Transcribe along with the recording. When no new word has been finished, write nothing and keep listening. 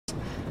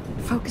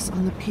focus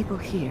on the people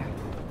here.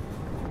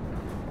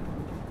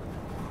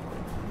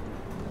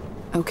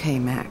 Okay,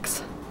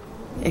 Max.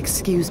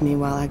 Excuse me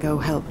while I go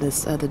help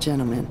this other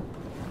gentleman.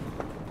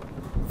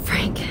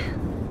 Frank,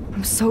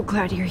 I'm so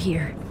glad you're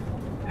here.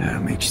 Yeah,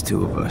 it makes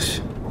two of us.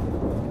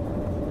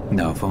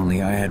 No, if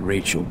only I had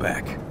Rachel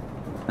back.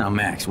 Now,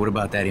 Max, what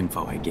about that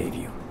info I gave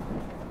you?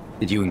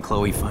 Did you and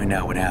Chloe find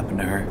out what happened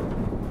to her?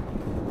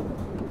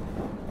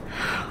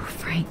 Oh,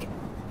 Frank.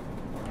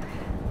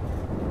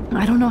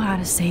 I don't know how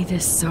to say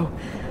this, so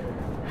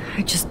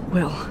I just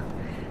will.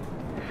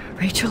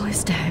 Rachel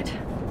is dead.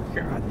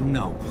 God,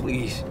 no,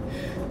 please.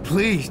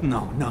 Please,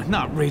 no,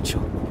 not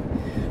Rachel.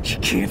 She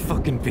can't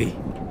fucking be.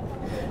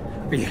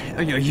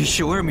 Are you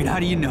sure? I mean, how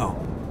do you know?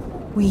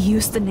 We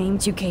used the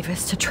names you gave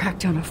us to track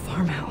down a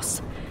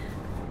farmhouse.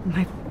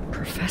 My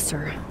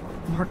professor,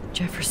 Mark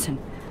Jefferson,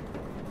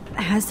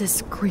 has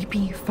this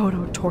creepy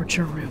photo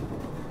torture room.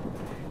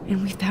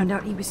 And we found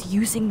out he was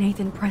using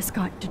Nathan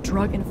Prescott to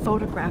drug and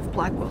photograph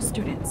Blackwell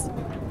students.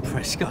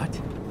 Prescott?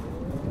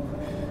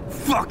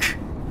 Fuck!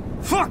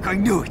 Fuck, I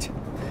knew it!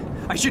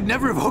 I should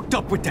never have hooked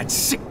up with that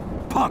sick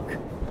punk!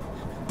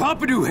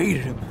 Papadou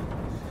hated him.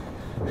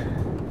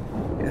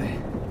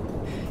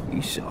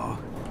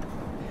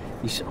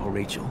 You saw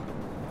Rachel?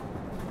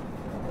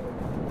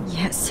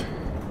 Yes.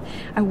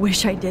 I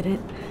wish I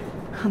didn't.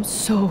 I'm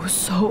so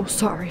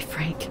sorry,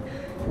 Frank.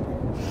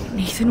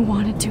 Nathan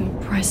wanted to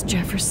impress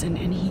Jefferson,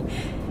 and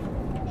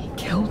he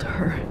killed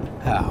her.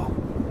 How?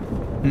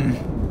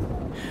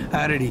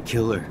 How did he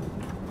kill her?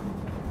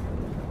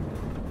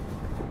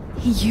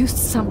 He used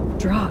some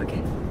drug.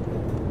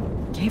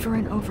 Gave her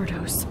an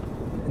overdose.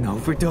 An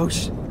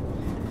overdose?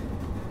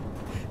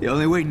 The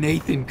only way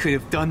Nathan could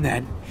have done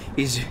that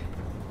is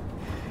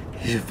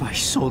if I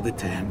sold it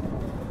to him.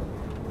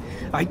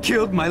 I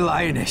killed my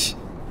lioness.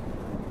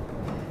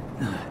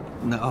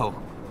 No.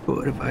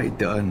 What have I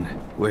done?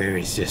 Where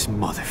is this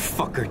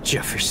motherfucker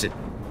Jefferson?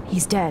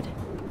 He's dead.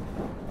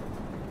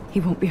 He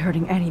won't be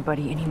hurting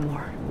anybody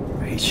anymore.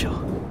 Rachel.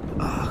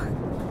 Oh,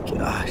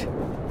 God.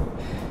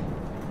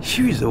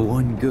 She was the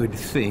one good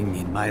thing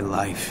in my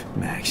life,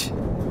 Max.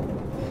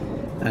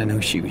 I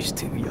know she was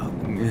too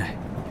young.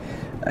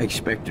 I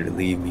expect her to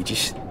leave me,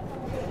 just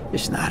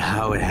not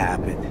how it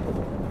happened.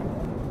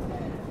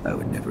 I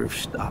would never have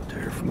stopped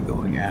her from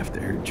going after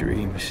her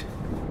dreams.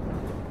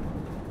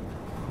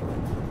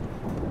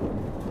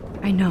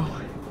 I know.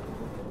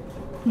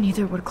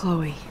 Neither would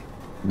Chloe.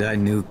 I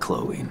knew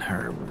Chloe and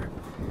her were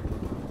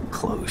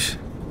close.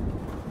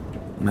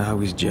 And I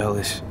was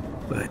jealous,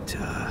 but,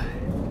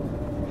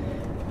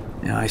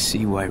 now I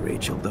see why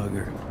Rachel dug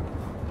her.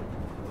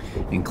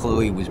 And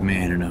Chloe was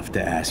man enough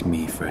to ask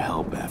me for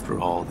help after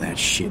all that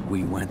shit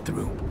we went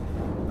through.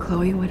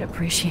 Chloe would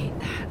appreciate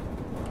that.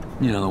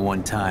 You know, the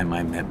one time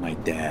I met my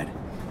dad,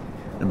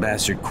 the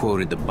bastard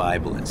quoted the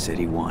Bible and said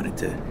he wanted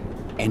to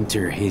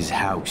enter his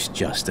house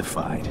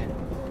justified.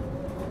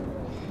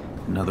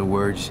 In other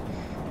words,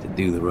 to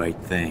do the right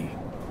thing.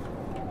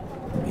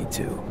 Me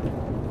too.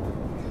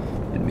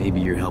 And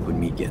maybe you're helping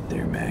me get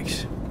there,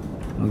 Max.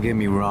 Don't get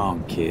me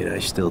wrong, kid. I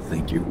still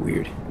think you're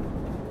weird.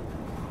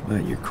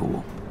 But you're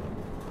cool.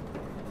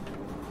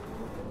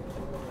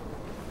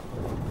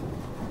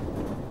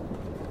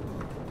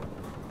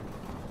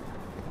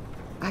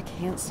 I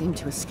can't seem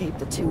to escape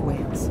the two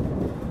whales.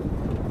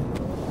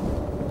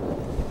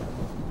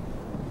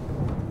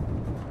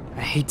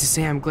 I hate to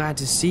say I'm glad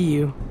to see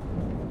you,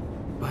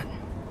 but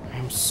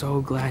I'm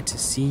so glad to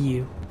see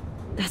you.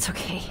 That's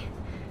okay.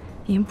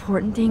 The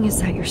important thing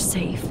is that you're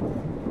safe.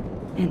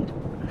 And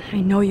I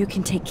know you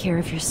can take care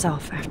of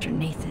yourself after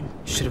Nathan.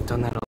 Should have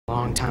done that a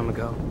long time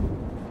ago.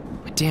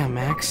 But damn,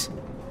 Max.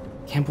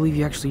 Can't believe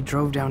you actually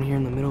drove down here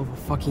in the middle of a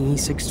fucking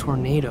E6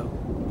 tornado.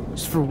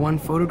 Just for one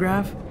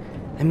photograph?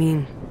 I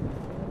mean,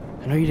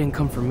 I know you didn't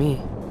come for me.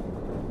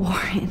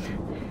 Warren,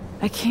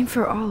 I came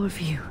for all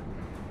of you.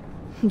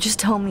 Just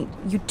tell me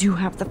you do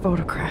have the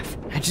photograph.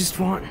 I just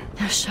want...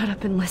 Now shut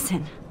up and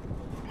listen.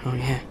 Oh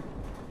yeah,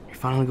 you're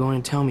finally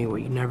going to tell me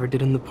what you never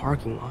did in the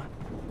parking lot.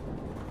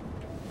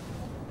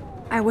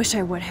 I wish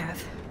I would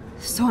have.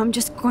 So I'm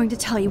just going to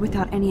tell you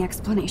without any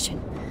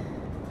explanation.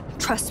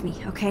 Trust me,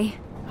 okay?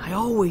 I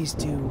always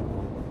do.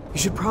 You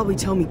should probably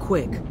tell me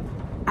quick.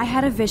 I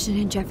had a vision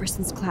in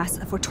Jefferson's class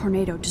of a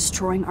tornado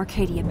destroying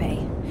Arcadia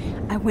Bay.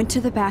 I went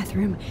to the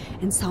bathroom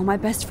and saw my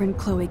best friend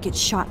Chloe get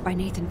shot by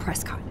Nathan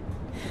Prescott.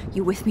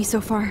 You with me so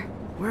far?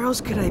 Where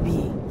else could I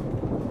be?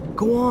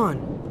 Go on.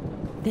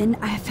 Then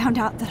I found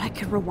out that I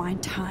could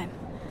rewind time.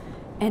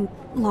 And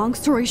long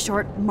story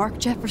short, Mark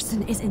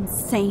Jefferson is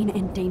insane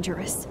and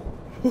dangerous.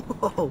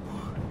 Whoa,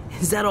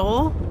 is that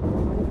all?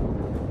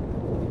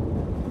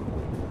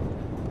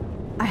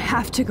 I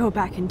have to go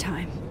back in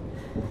time.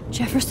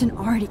 Jefferson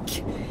already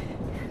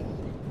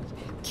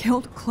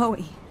killed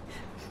Chloe.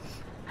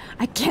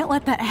 I can't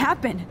let that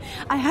happen.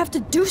 I have to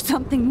do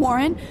something,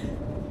 Warren.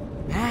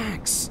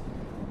 Max,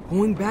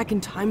 going back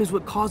in time is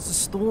what caused the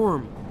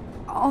storm.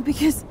 All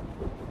because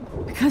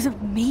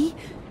of me?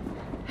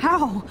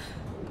 How?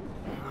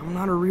 I'm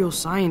not a real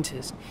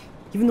scientist,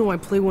 even though I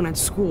play one at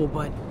school,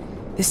 but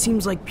This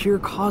seems like pure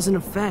cause and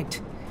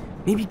effect.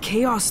 Maybe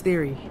chaos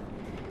theory.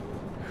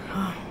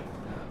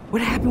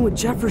 What happened with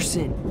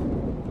Jefferson?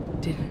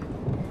 Did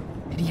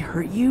he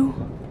hurt you?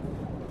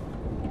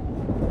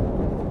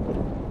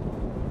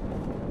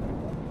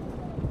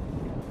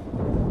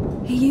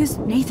 He used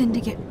Nathan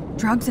to get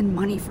drugs and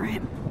money for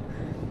him.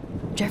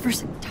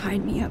 Jefferson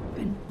tied me up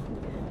and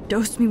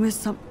dosed me with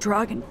some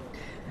drug and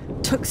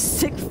took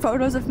sick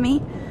photos of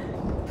me.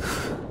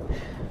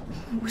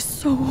 It was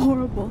so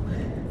horrible.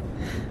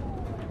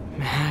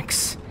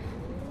 Max,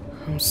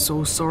 I'm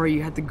so sorry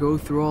you had to go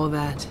through all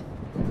that.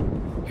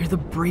 You're the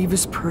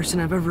bravest person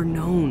I've ever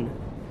known.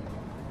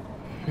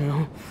 You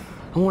know,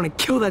 I want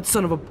to kill that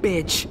son of a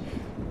bitch.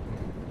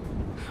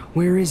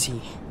 Where is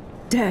he?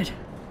 Dead.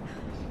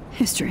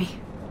 History.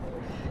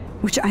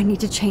 Which I need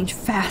to change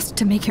fast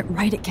to make it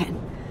right again.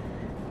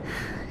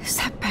 Is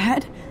that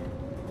bad?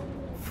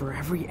 For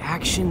every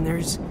action,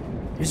 there's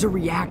a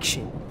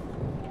reaction.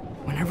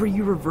 Whenever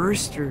you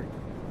reversed or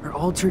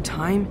altered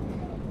time,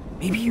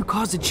 maybe you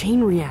caused a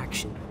chain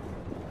reaction.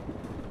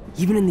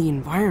 Even in the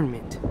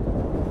environment.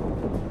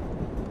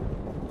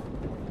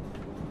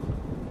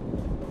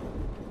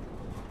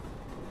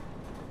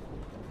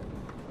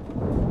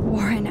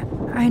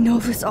 Warren, I know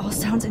this all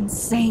sounds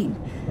insane,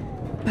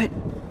 but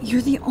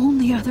you're the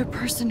only other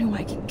person who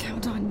I can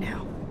count on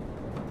now.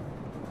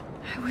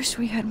 I wish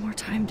we had more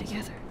time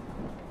together.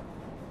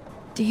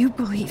 Do you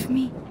believe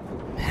me?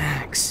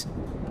 Max,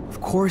 of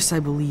course I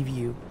believe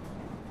you.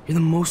 You're the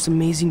most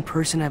amazing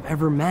person I've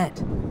ever met.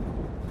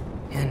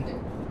 And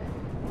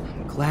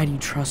I'm glad you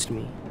trust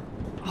me.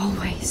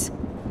 Always.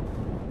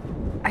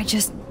 I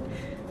just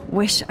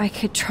wish I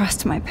could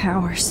trust my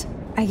powers.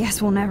 I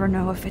guess we'll never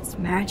know if it's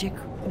magic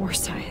or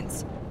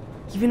science.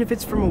 Even if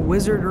it's from a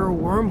wizard or a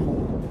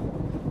wormhole,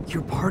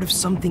 you're part of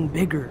something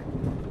bigger.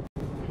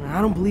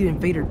 I don't believe in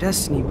fate or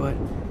destiny, but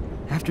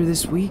after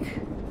this week,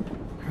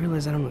 I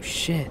realize I don't know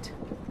shit.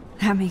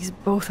 That makes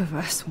both of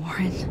us,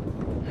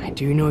 Warren. I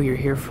do know you're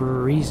here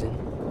for a reason.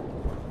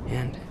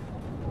 And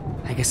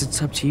I guess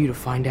it's up to you to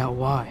find out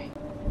why.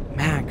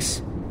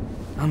 Max,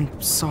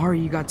 I'm sorry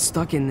you got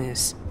stuck in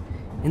this.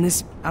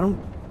 I don't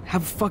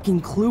have a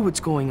fucking clue what's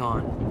going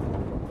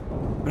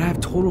on. But I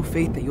have total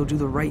faith that you'll do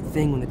the right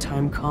thing when the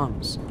time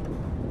comes.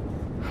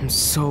 I'm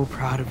so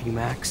proud of you,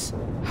 Max.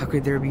 How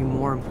could there be a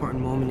more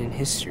important moment in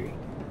history?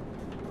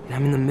 And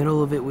I'm in the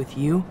middle of it with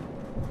you.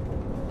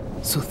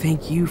 So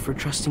thank you for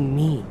trusting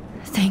me.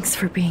 Thanks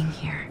for being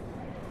here.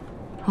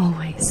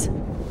 Always.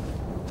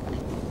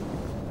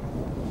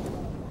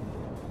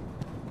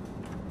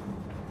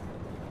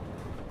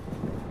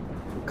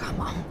 Come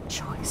on,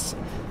 Joyce.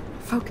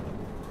 Focus.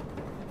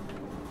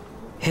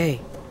 Hey.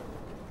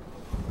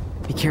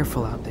 Be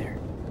careful out there.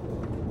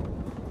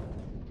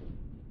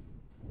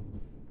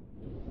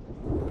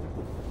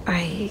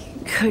 I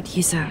could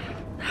use a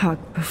hug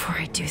before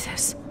I do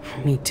this.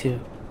 Me too.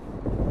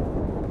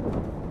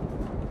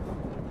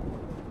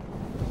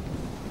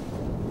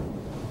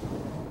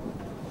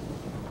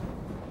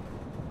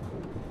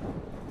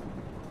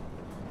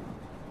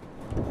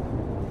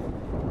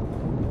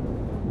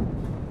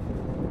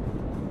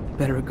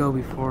 Better go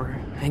before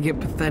I get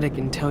pathetic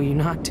and tell you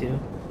not to.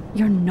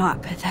 You're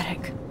not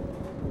pathetic.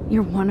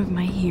 You're one of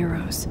my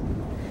heroes.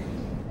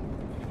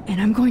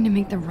 And I'm going to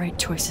make the right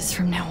choices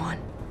from now on.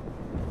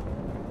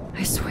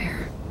 I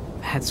swear.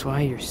 That's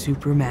why you're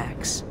Super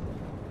Max.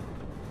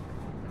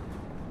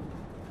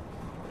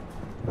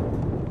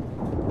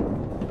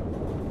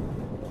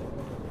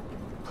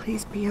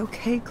 Please be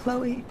okay,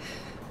 Chloe.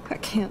 I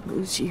can't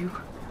lose you.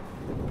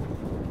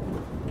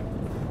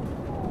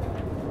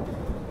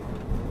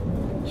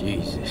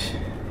 Jesus,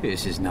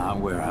 this is not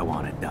where I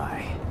want to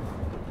die.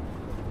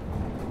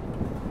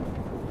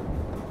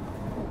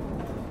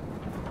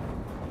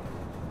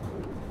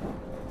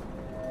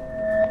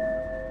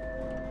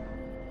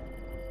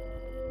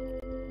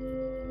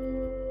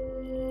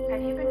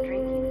 Have you been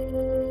drinking?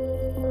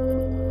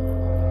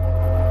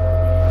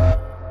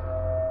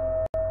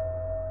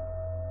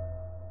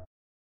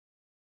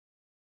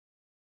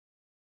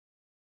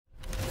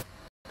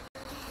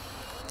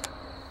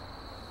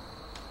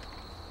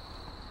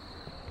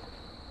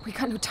 We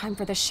got no time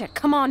for this shit.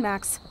 Come on,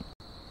 Max.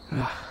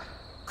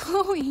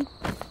 Chloe.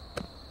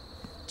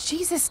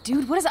 Jesus,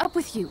 dude, what is up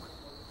with you?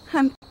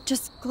 I'm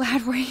just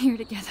glad we're here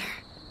together.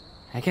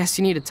 I guess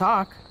you need to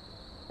talk.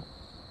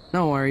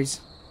 No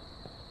worries.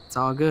 It's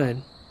all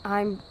good.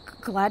 I'm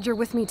glad you're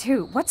with me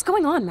too. What's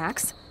going on,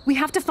 Max? We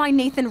have to find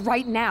Nathan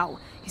right now.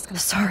 He's gonna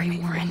Sorry,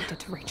 Warren. Did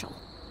to Rachel.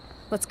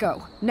 Let's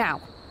go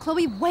now.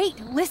 Chloe, wait!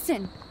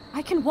 Listen.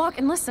 I can walk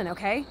and listen,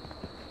 okay?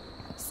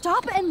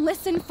 Stop and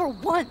listen for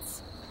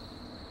once.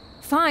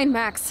 Fine,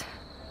 Max.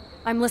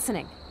 I'm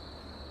listening.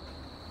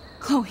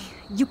 Chloe,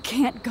 you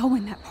can't go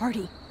in that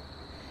party.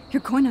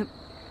 You're gonna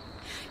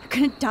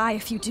die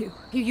if you do.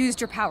 You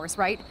used your powers,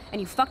 right?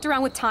 And you fucked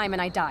around with time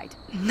and I died.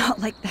 Not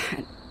like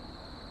that.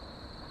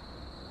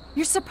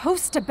 You're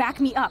supposed to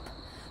back me up.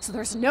 So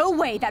there's no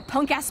way that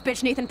punk-ass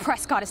bitch Nathan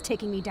Prescott is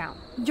taking me down.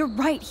 You're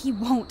right, he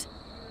won't.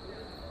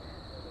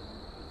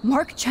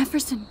 Mark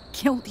Jefferson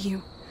killed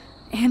you.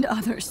 and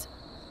others.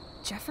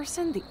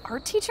 Jefferson, the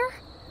art teacher?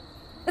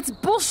 That's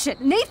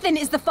bullshit. Nathan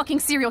is the fucking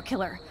serial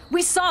killer.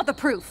 We saw the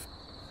proof.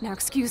 Now,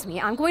 excuse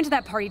me, I'm going to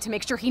that party to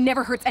make sure he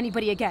never hurts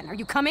anybody again. Are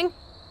you coming?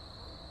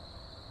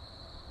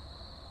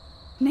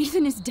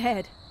 Nathan is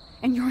dead,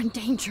 and you're in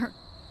danger.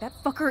 That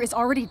fucker is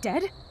already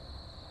dead?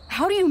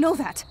 How do you know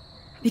that?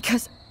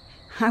 Because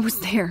I was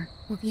there.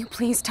 Will you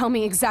please tell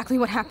me exactly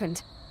what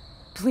happened?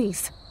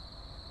 Please.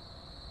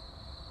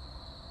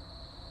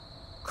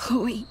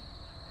 Chloe.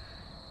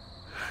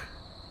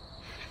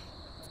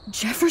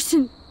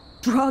 Jefferson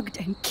drugged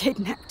and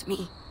kidnapped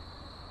me.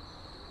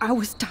 I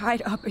was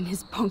tied up in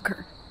his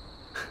bunker.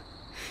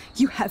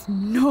 You have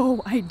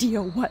no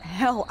idea what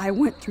hell I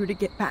went through to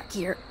get back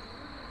here.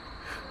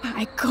 But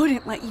I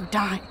couldn't let you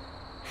die.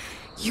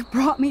 You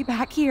brought me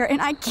back here,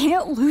 and I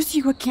can't lose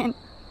you again.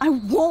 I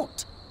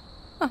won't.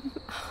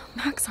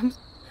 Max,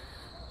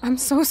 I'm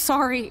so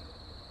sorry.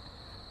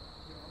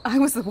 I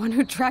was the one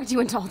who dragged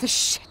you into all this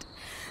shit.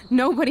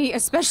 Nobody,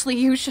 especially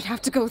you, should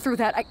have to go through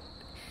that.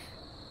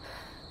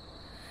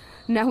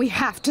 Now we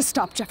have to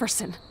stop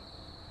Jefferson.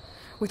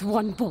 With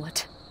one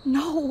bullet.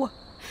 No,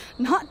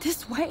 not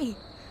this way.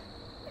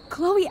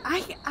 Chloe,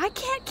 I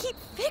can't keep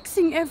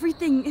fixing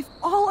everything if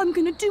all I'm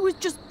gonna do is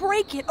just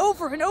break it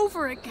over and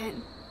over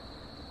again.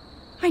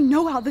 I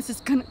know how this is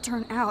gonna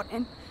turn out,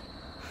 and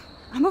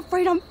I'm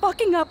afraid I'm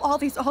fucking up all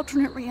these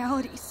alternate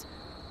realities.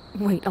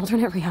 Wait,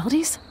 alternate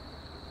realities?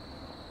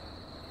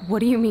 What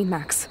do you mean,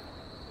 Max?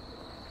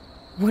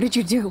 What did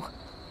you do?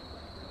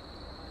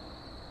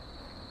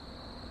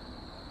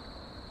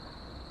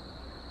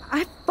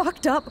 I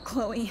fucked up,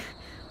 Chloe.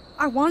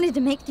 I wanted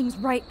to make things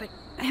right, but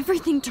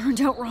everything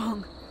turned out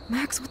wrong.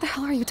 Max, what the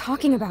hell are you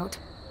talking about?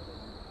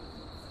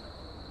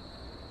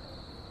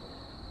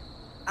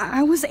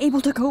 I was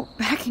able to go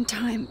back in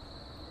time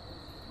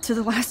to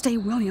the last day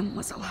William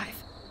was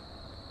alive.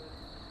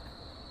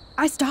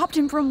 I stopped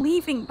him from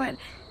leaving,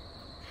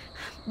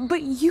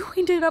 but you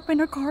ended up in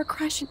a car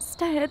crash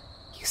instead.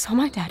 You saw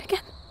my dad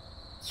again?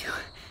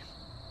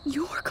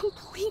 You were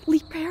completely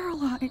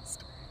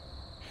paralyzed.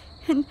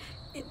 And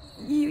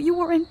you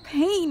were in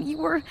pain. You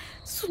were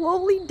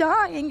slowly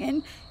dying,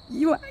 and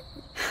you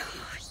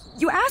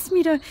asked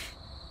me to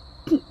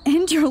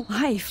end your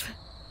life.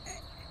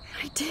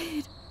 I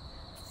did.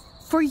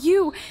 For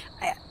you.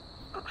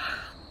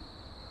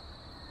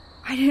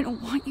 I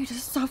didn't want you to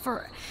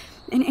suffer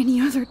in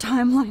any other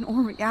timeline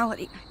or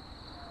reality.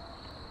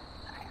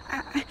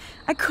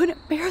 I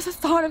couldn't bear the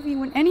thought of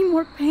you in any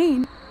more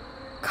pain.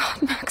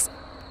 God, Max.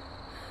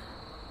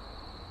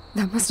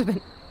 That must have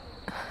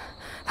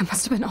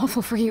been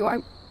awful for you.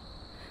 I'm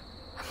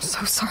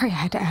so sorry I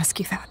had to ask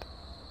you that.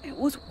 It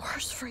was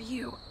worse for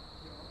you.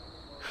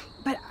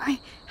 But I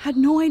had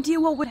no idea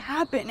what would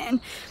happen, and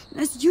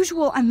as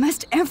usual, I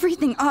messed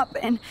everything up,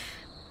 and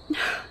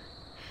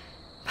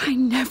I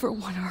never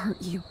want to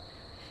hurt you.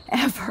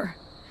 Ever.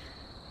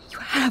 You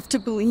have to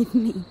believe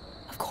me.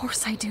 Of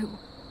course I do.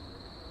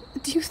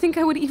 Do you think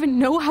I would even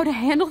know how to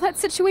handle that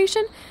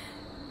situation?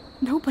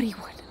 Nobody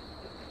would.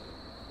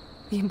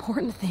 The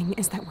important thing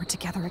is that we're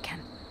together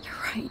again. You're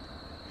right.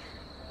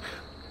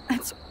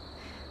 That's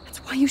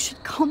why you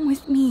should come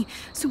with me,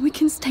 so we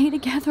can stay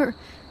together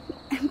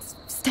and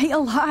stay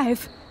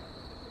alive.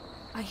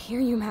 I hear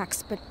you,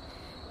 Max, but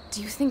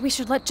do you think we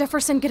should let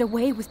Jefferson get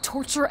away with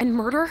torture and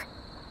murder?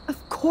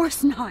 Of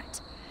course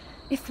not.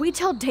 If we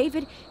tell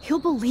David, he'll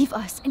believe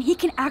us, and he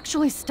can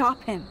actually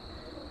stop him.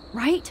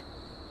 Right?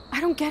 I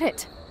don't get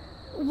it.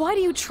 Why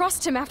do you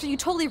trust him after you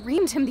totally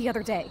reamed him the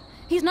other day?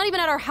 He's not even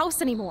at our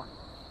house anymore.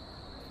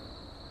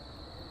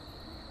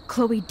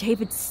 Chloe,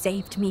 David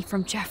saved me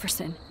from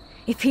Jefferson.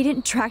 If he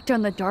didn't track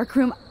down the dark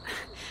room,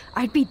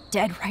 I'd be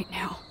dead right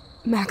now.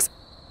 Max,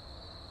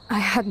 I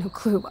had no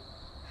clue.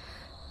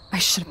 I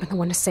should have been the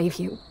one to save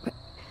you, but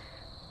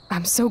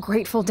I'm so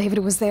grateful David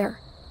was there.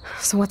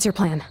 So what's your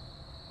plan?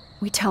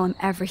 We tell him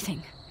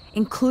everything,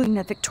 including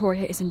that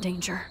Victoria is in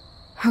danger.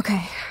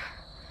 Okay.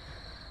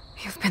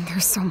 You've been through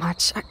so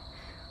much.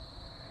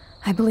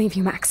 I believe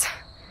you, Max.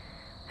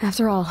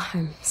 After all,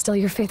 I'm still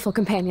your faithful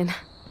companion.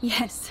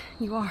 Yes,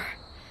 you are.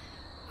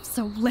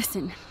 So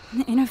listen,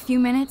 in a few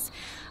minutes,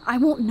 I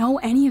won't know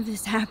any of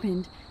this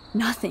happened.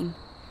 Nothing.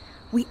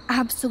 We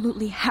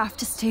absolutely have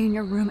to stay in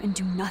your room and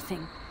do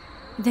nothing.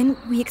 Then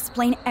we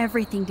explain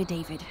everything to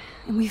David,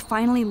 and we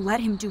finally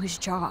let him do his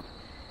job.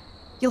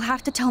 You'll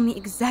have to tell me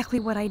exactly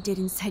what I did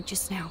and said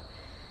just now.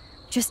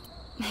 Just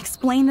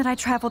explain that I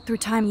traveled through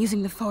time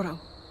using the photo.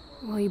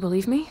 Will you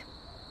believe me?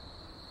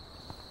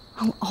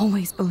 I'll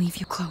always believe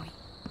you, Chloe.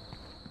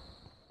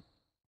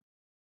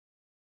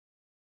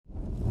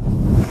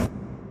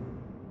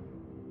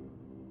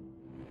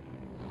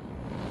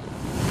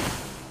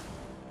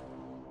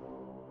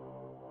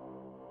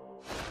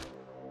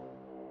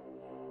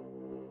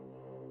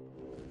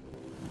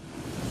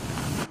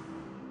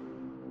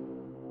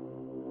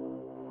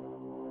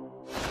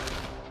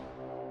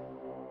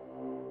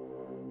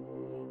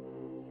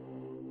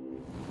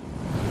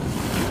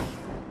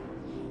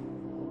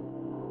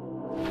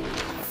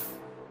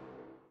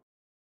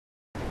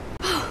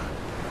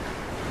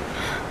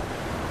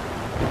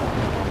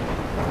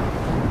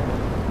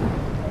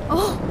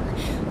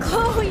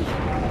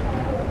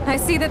 I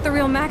see that the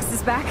real Max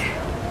is back.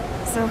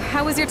 So,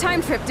 how was your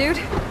time trip, dude?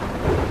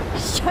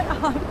 Shut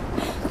up.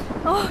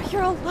 Oh,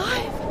 you're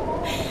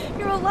alive.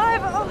 You're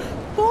alive.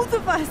 Oh, both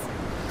of us.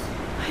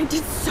 I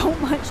did so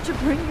much to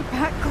bring you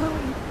back, Chloe.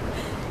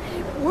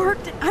 It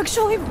worked. It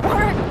actually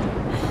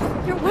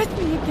worked. You're with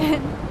me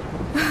again.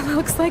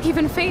 Looks like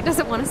even fate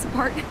doesn't want us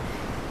apart.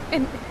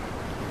 And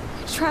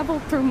I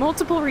traveled through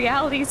multiple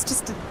realities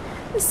just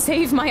to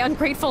save my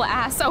ungrateful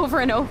ass over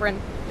and over, and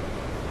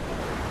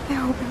I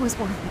hope it was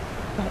worth it,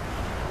 but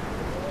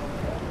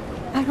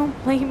I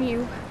don't blame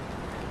you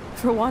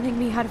for wanting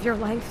me out of your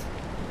life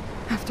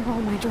after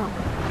all my drama.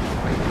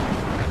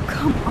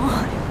 Come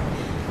on.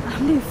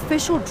 I'm the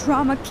official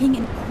drama king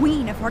and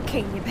queen of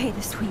Arcadia Bay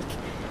this week.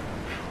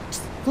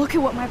 Just look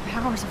at what my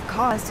powers have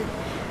caused in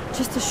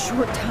just a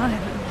short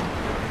time.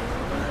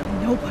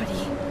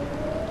 Nobody.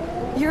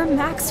 You're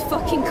Max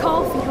fucking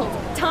Caulfield,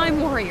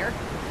 Time Warrior.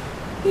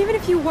 Even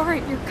if you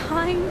weren't, you're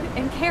kind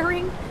and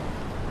caring.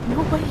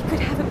 Nobody could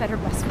have a better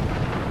best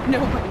friend.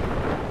 Nobody.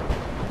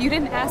 You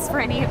didn't ask for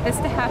any of this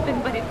to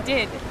happen, but it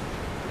did.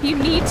 You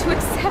need to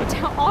accept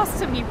how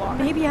awesome you are.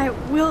 Maybe I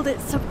willed it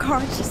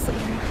subconsciously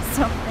or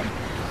something.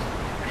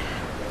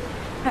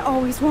 I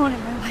always wanted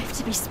my life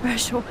to be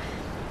special.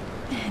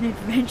 An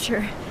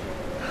adventure.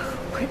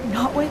 But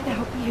not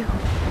without you.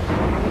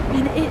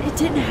 And it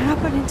didn't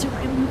happen until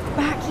I moved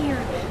back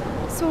here.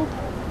 So,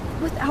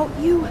 without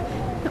you,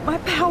 my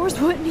powers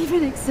wouldn't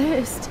even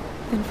exist.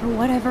 And for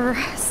whatever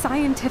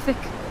scientific,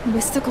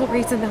 mystical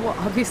reason that we'll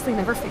obviously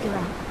never figure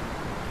out,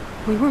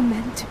 we were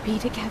meant to be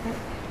together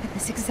at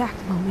this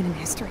exact moment in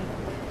history.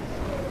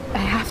 I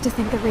have to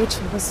think that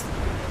Rachel was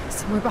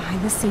somewhere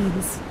behind the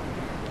scenes,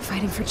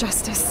 fighting for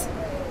justice.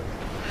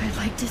 I'd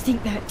like to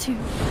think that too.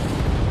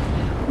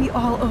 We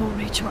all owe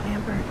Rachel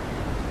Amber.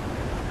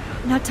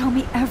 Now tell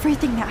me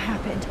everything that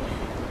happened.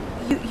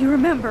 You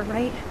remember,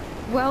 right?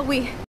 Well,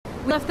 we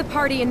left the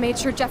party and made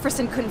sure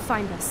Jefferson couldn't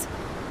find us.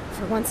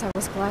 For once, I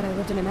was glad I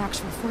lived in an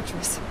actual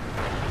fortress.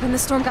 Then the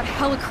storm got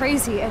hella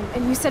crazy,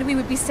 and you said we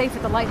would be safe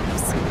at the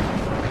lighthouse.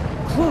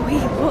 Chloe,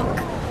 look.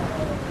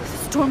 The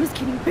storm is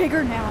getting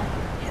bigger now.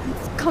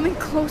 It's coming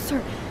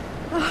closer.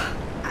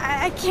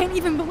 I can't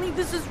even believe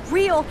this is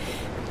real.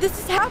 This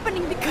is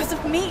happening because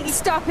of me.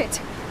 Stop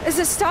it.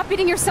 Stop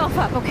beating yourself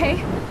up,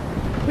 okay?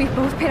 We've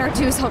both paid our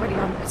dues already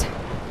on that.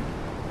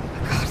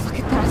 Oh my God, look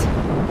at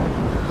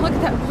that. Look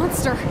at that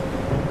monster.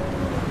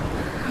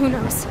 Who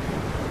knows?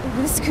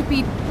 This could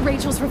be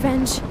Rachel's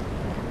revenge.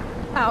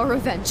 Our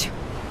revenge.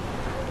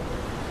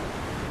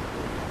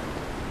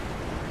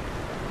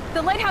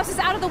 The lighthouse is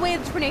out of the way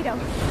of the tornado.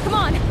 Come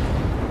on!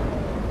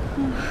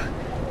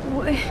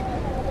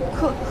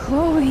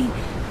 Chloe...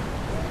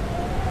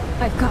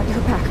 I've got your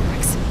back,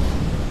 Max.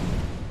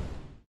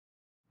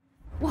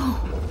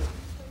 Whoa.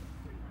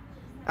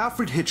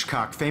 Alfred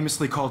Hitchcock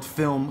famously called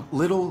film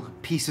little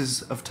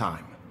pieces of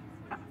time.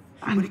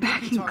 I'm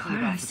back in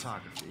class.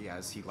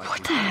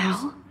 What the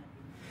hell?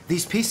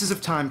 These pieces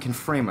of time can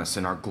frame us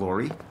in our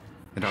glory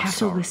and our I have to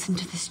sorrow. listen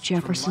to this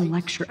Jefferson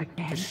lecture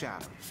again.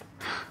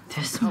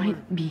 This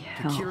might be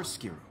hell.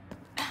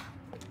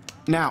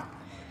 Now,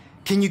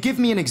 can you give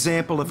me an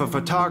example of a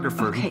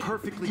photographer Okay, who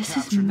perfectly this is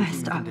captured the messed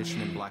human up.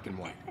 condition in black and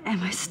white?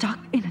 Am I stuck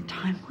in a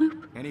time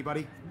loop?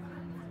 Anybody?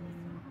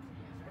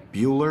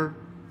 Bueller?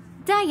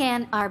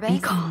 Diane Be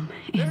Arbus. calm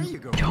There you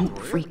and go, don't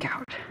Victoria. freak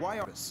out. Why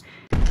Arbus?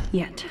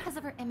 Yet. Because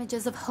of her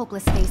images of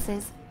hopeless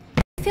faces.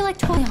 I feel like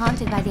totally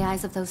haunted by the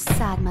eyes of those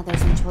sad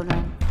mothers and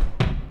children.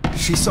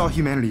 She saw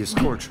humanity as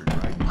tortured,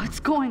 right? What's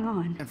going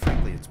on? And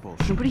frankly, it's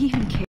bullshit. Nobody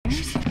even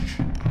cares?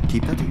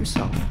 Keep that to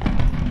yourself.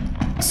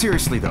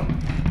 Seriously, though,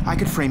 I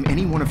could frame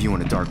any one of you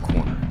in a dark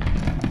corner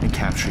and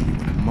capture you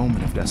in a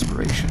moment of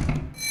desperation.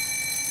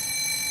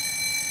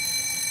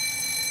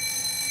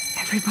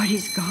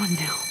 Everybody's gone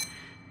now.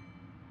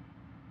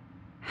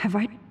 Have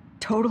I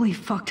totally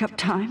fucked up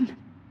time?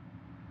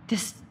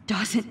 This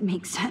doesn't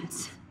make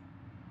sense.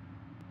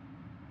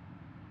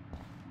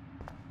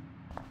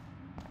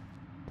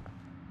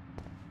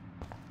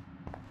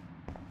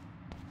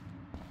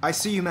 I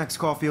see you, Max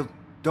Caulfield.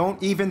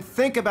 Don't even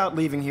think about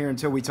leaving here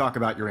until we talk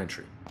about your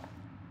entry.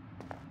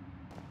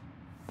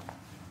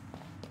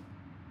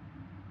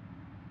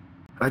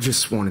 I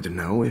just wanted to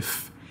know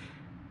if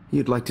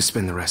you'd like to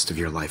spend the rest of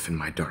your life in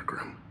my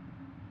darkroom.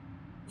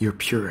 Your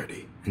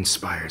purity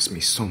inspires me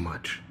so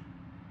much,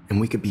 and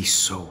we could be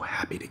so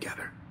happy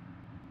together.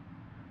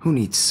 Who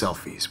needs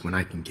selfies when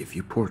I can give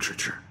you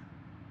portraiture?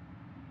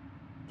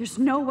 There's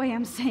no way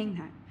I'm saying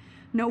that.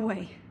 No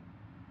way.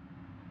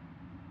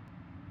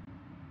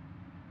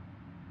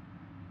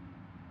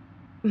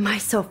 My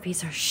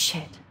selfies are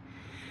shit.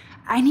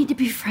 I need to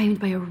be framed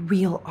by a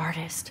real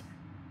artist.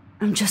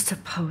 I'm just a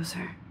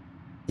poser.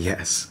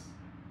 Yes,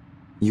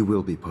 you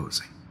will be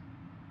posing.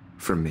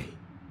 For me.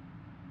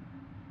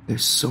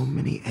 There's so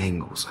many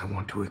angles I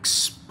want to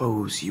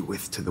expose you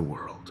with to the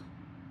world.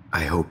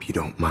 I hope you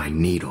don't mind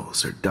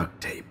needles or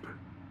duct tape.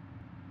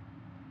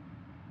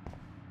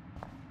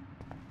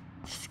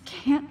 This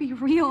can't be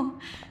real.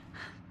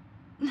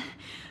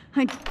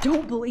 I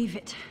don't believe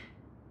it.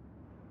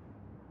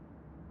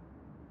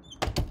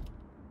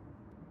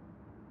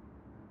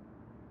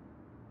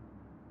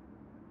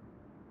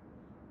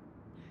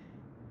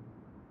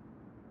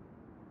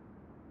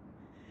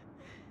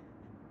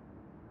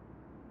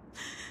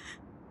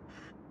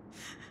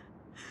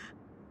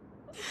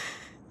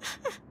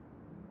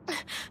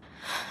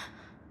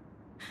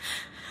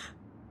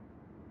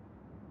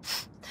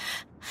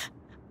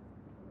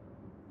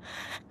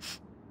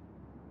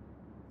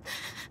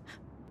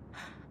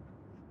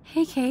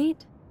 Hey,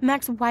 Kate.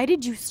 Max, why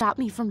did you stop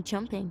me from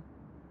jumping?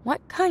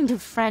 What kind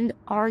of friend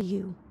are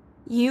you?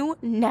 You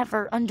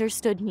never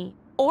understood me,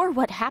 or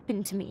what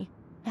happened to me.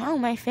 Now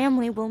my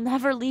family will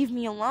never leave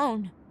me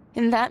alone,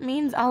 and that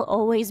means I'll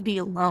always be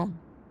alone.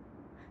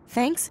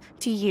 Thanks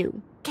to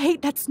you.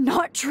 Kate, that's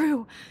not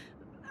true.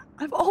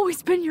 I've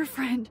always been your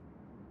friend.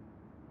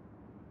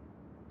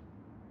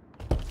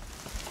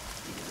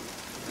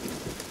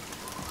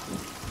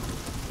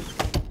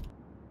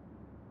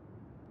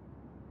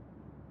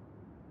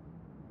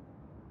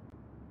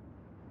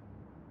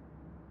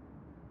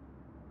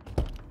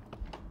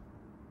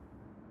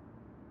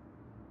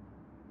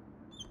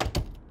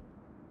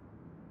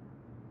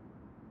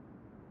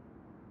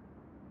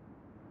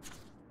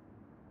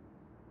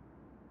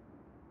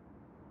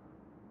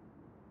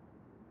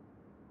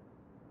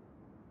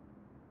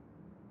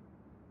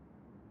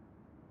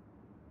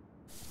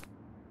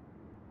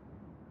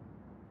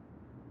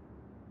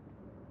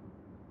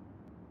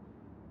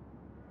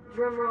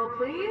 Drum roll,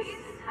 please.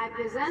 I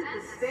present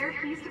the spare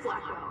keys to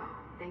Blackwell.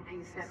 Thank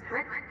you, Step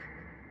Crick.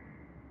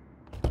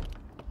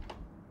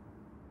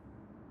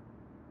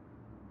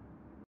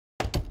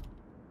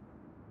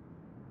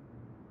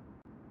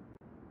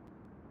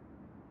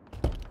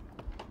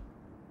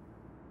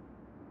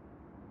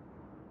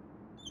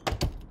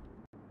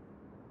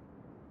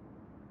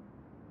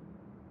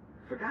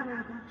 Forgot all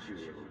about you,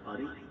 little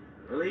buddy.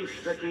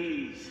 Release the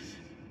keys.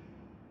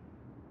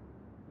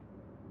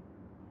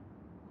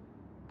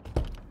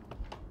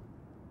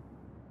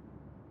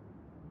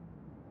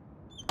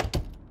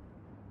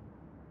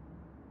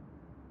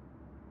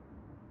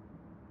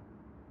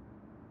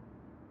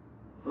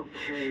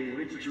 Okay,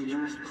 where did you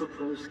last put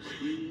those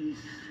keys?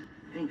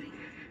 Think.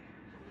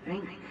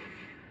 Think.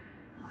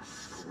 Oh,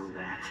 screw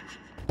that.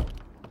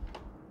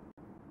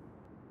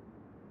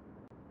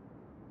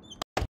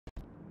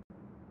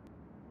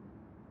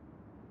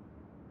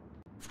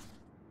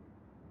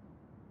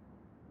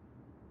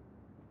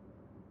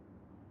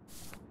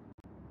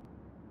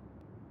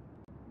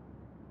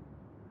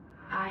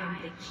 I am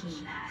the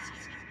key master.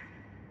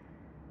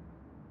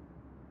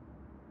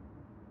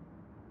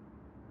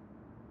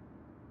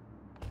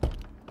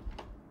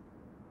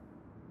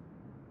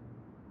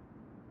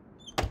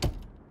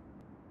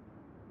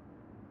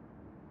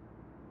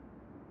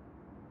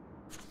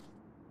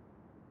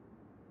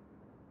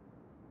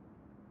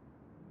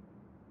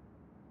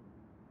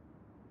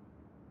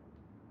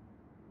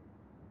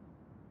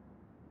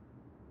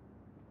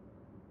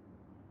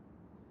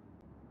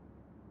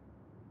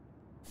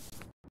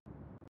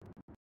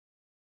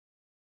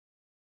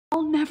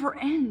 All never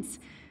ends.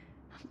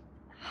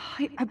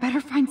 I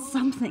better find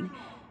something.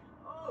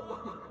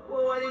 Oh,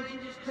 well, why didn't you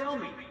just tell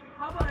me?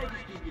 How about I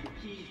just give you the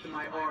keys to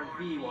my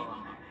RV while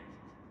I'm at it?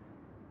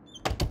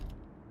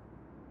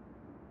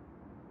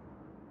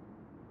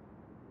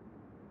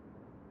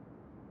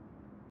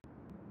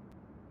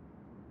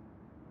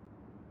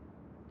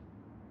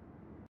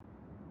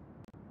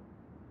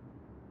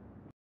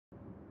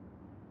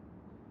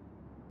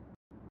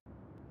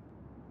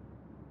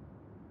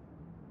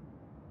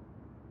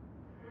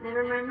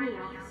 Never mind me,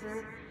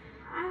 officer.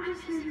 I'm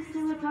just here to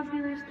steal a drug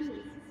dealer's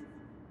keys.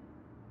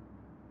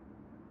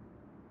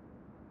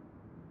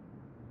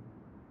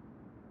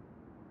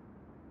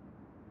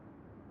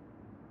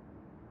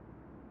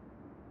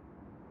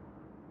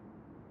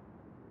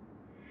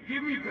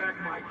 Give me back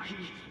my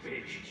keys,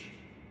 bitch.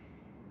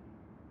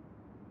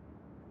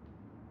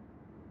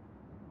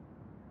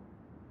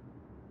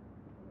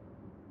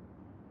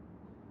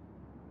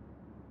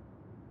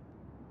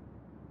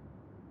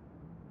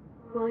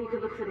 Well, you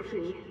could look for the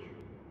key,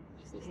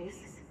 just in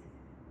case.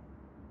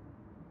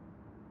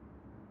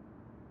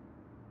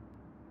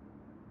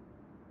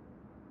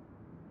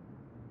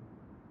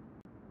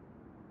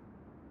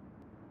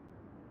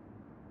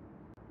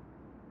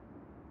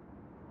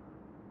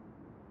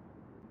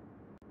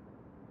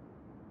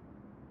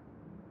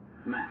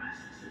 Max,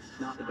 this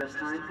is not the best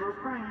time for a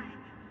prank.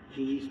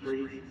 Keys,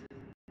 please.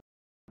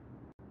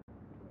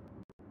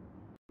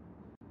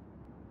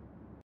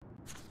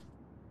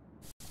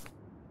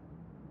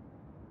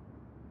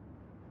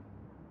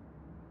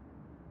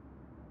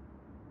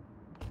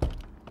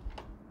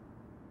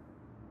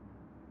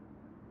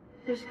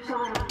 There's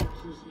gotta be a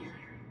key here.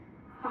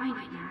 Find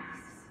it, Max.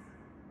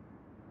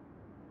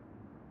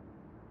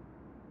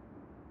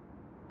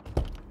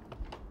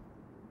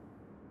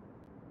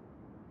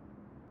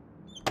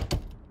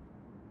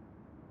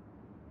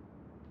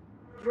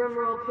 Drum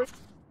roll, please.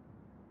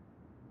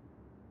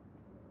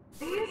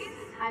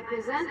 I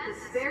present the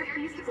spare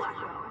keys to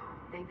Blackwell.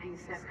 Thank you,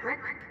 Step Crick.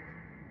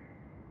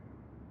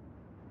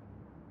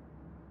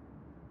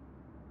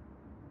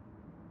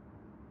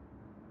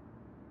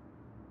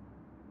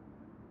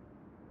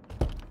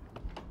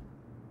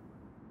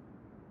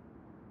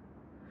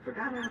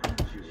 Forgot all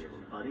about you, little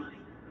buddy.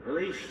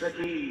 Release the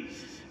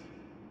keys.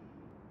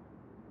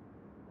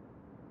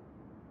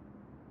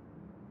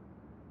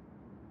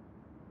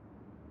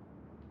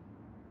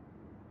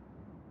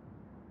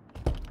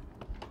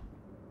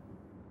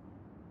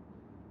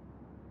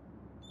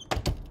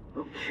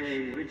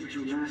 Okay, where did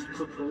you last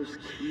put those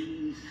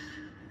keys?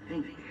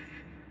 Think.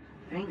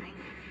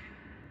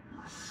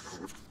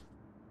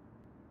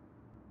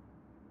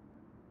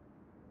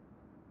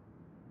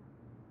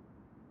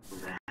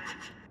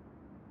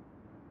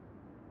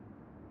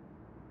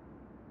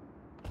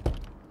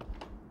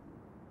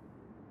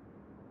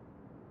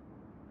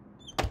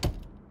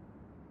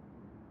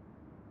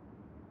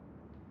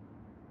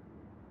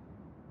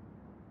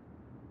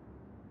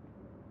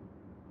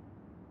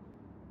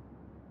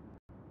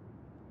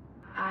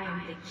 I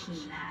am the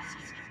key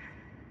master.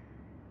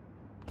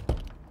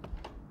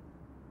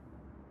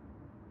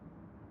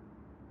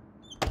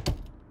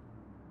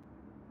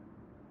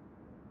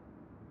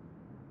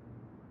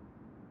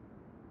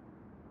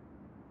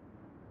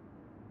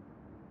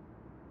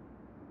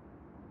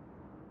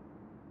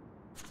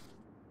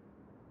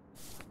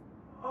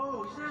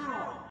 Oh, is that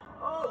all?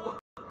 Oh,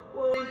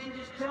 well, why didn't you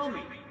just tell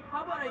me?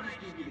 How about I just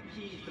give you the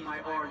keys to my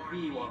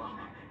RV while I'm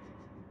at it?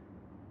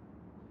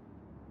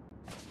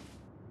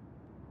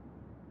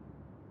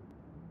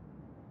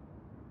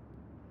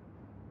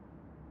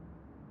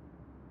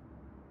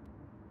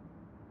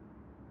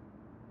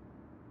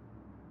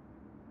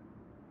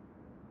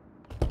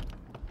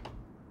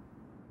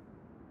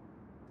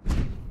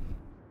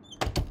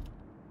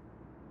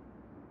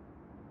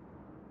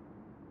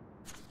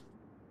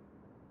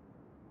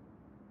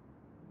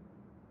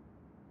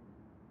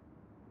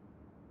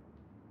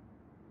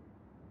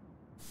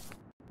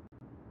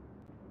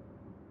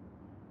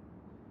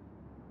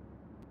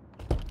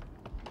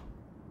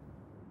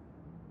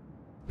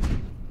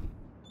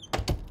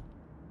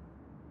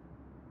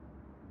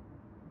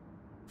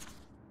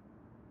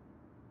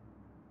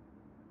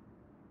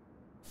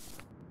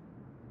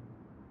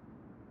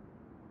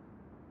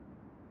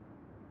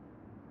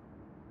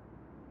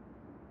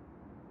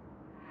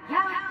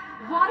 Yeah,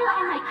 water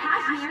and my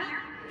cashmere.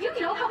 Do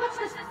you know how much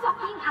this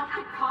fucking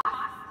outfit costs?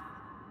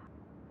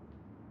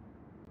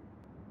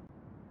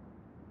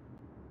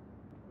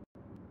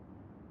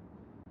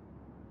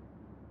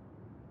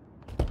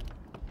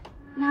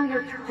 Now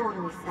you're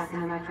totally stuck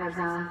in the retro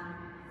zone.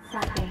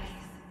 Sad face.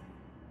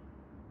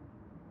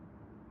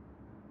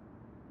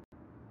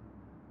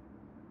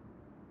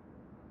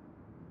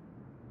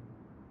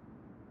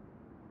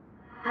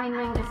 I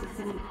know this has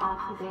been an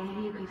awful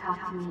day. You can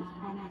talk to me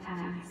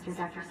anytime, Mr.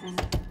 Jefferson.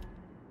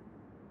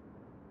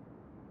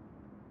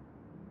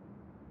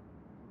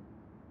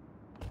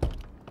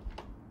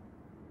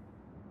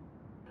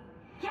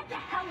 Get the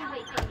hell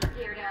away from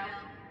me, weirdo!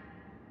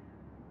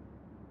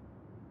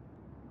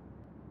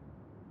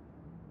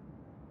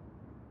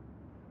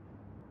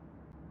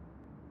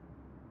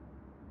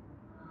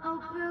 Oh,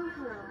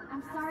 boo-hoo.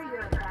 I'm sorry you're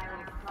a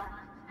viral slut.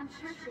 I'm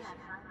sure she had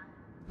fun.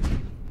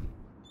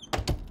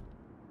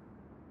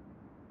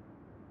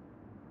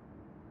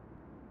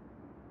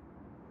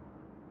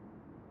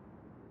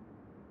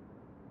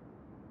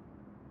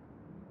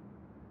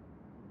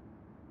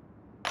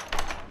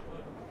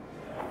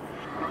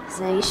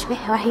 زي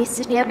يشبه واحد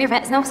يستشبه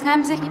بيرفع سنوس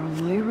خامسة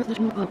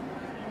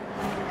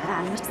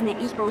مش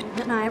نلاقيه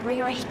بروتنا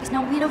يبري راح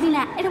يسنو بيرو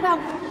بينا إلو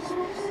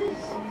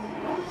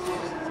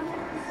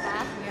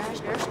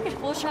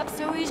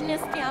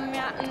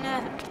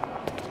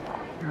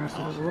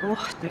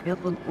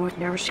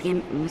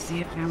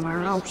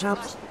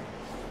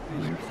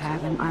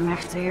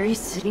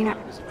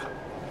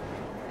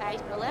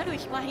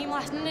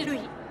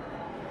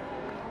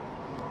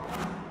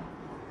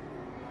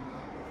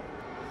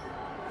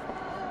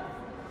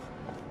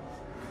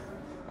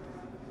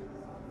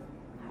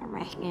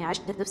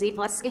عشان تدوسي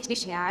فاسكش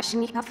ليش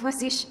عشان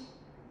يكفوسيش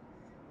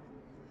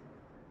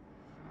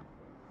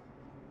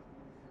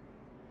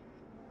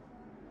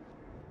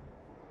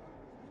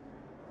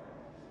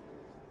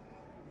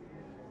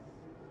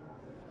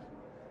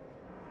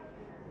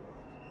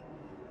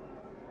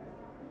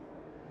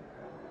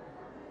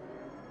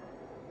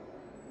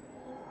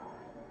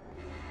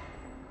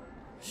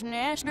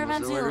Snash,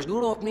 Mozilla,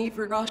 do off me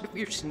for gosh if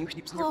you're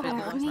snoopy.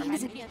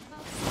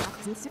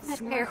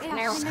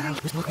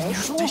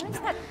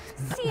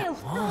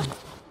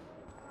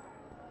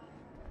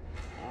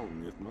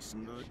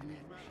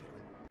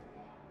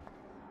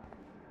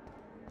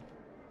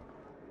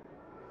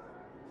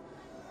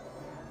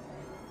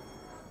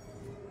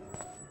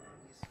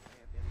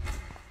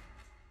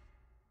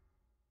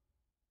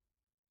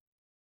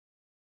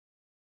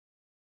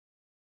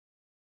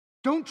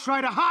 Don't try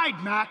to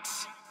hide,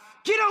 Max!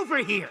 Get over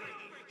here!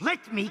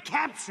 Let me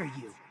capture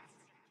you!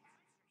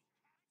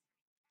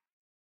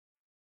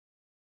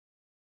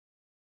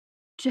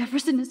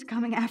 Jefferson is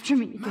coming after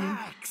me again.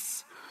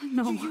 Max!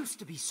 No. You used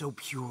to be so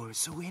pure,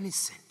 so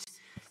innocent.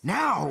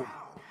 Now,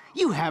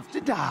 you have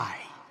to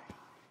die.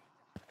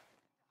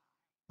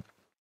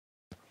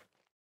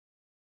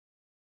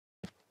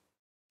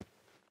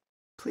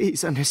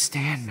 Please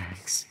understand,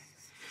 Max.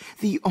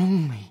 The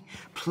only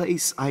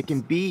place I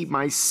can be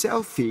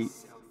myself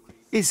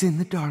is in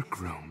the dark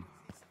room.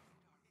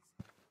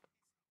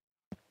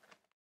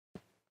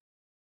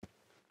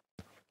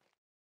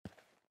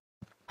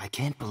 I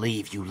can't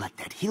believe you let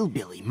that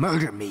hillbilly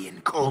murder me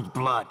in cold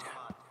blood.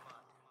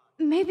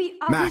 Maybe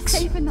I'll Max. be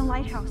safe in the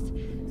lighthouse.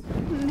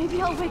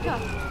 Maybe I'll wake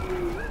up.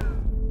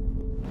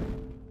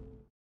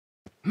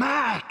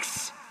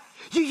 Max!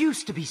 You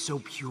used to be so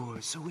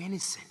pure, so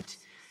innocent.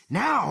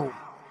 Now,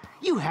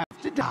 you have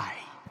to die.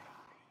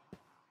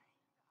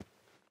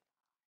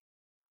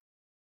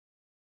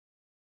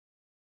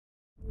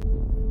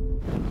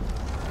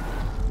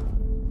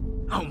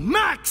 Oh,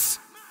 Max!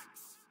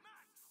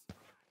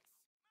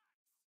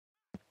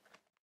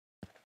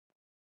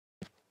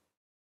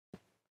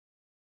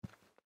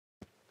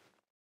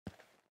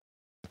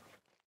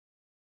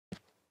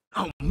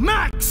 Oh,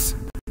 Max!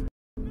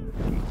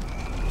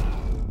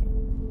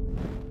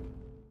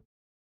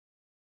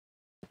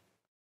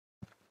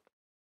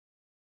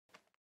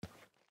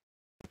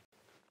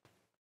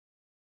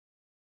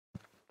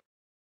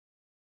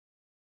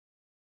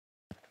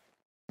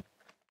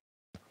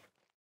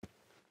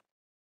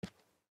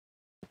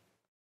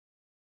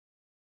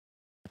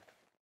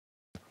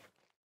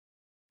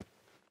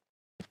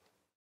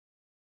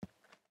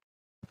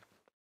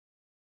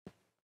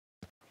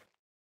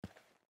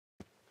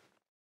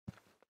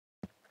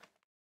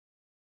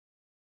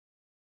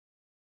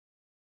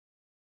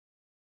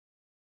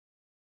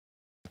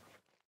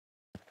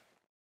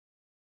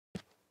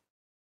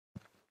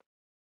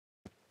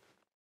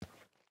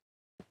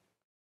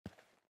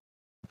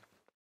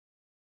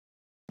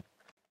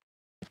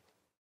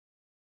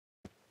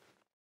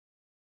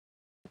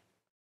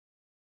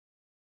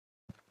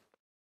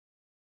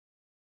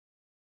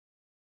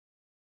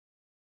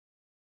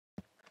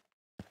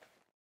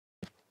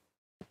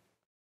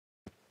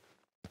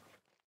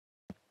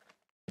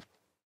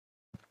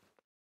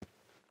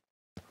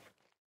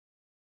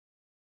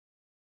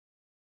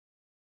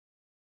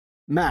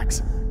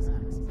 Max.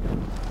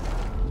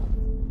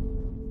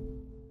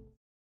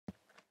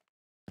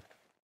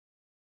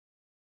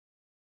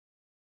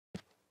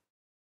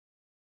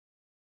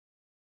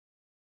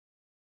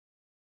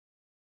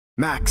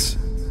 Max.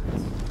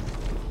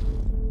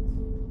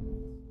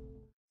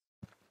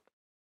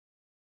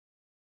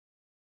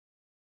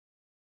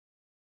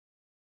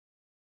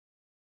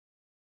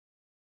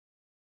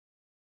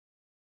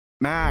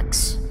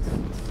 Max.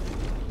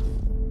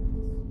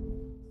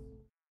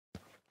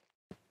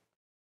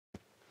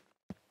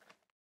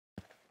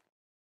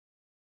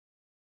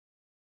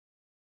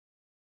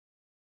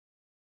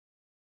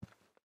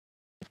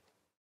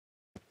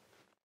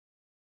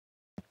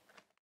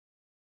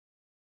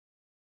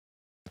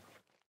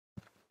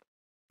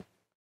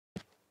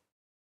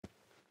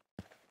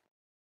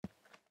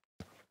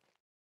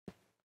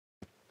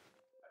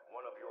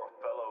 One of your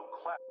fellow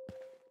class.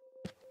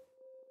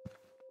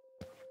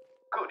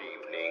 Good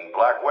evening,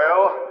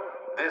 Blackwell.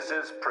 This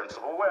is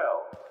Principal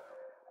Wells,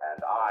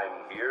 and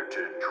I'm here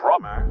to draw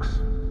Max,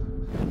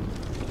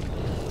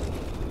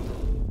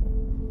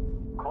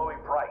 Chloe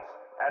Price,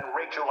 and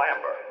Rachel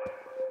Amber.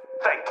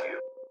 Thank you.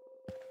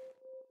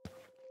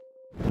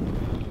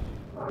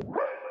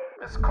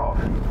 Miss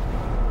Coffee,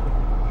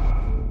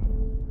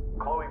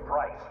 Chloe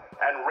Price,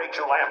 and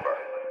Rachel Amber.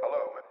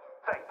 Hello.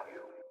 Thank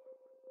you.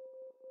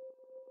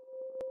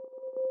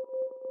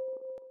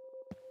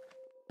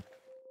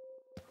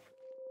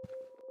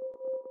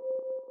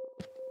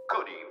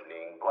 Good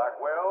evening,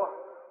 Blackwell.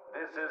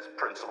 This is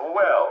Principal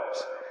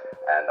Wells,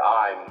 and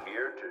I'm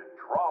here to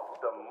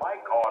drop the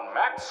mic on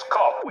Max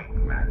Coffee.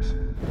 Max.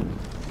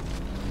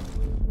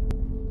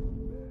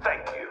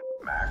 Thank you,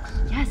 Max.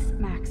 Yes,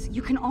 Max.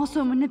 You can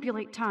also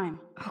manipulate time.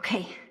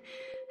 Okay,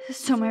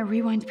 so my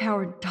rewind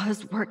power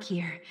does work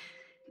here.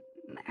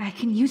 I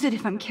can use it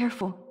if I'm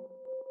careful.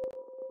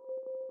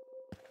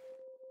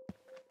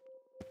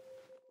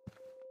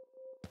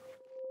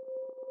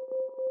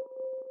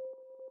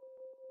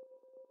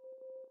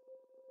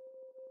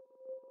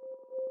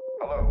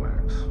 Hello,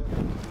 Max.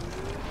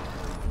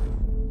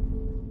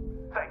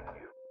 Thank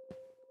you.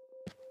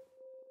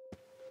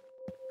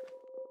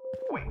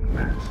 Wait,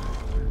 Max.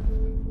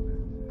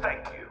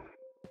 Thank you.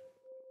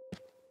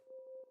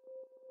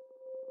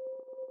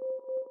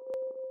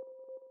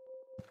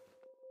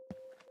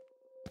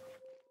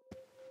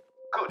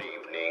 Good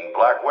evening,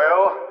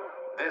 Blackwell.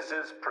 This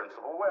is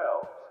Principal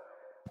Wells,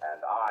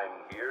 and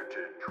I'm here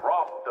to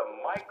drop the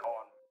mic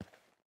on.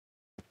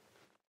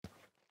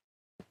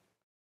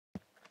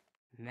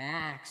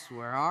 Max,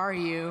 where are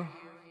you?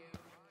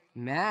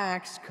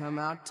 Max, come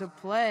out to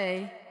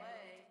play.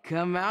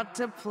 Come out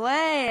to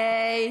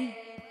play.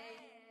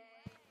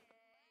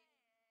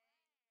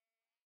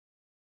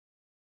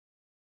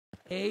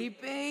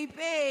 Ape, ape,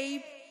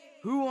 ape.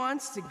 Who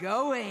wants to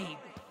go ape?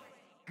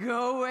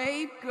 Go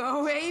ape,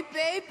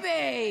 ape,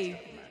 ape.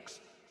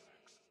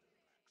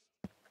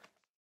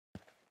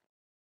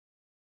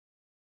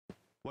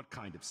 What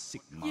kind of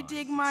sick You mind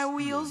dig my steals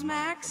wheels, money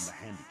Max? from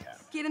the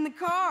handicapped? Get in the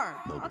car.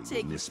 Nobody I'll will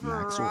take you miss for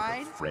Max a or her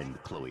ride. friend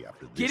Chloe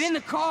after this. Get in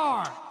the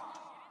car.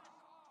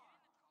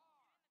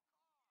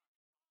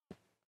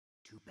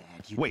 Too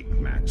bad you... Wait,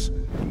 Max.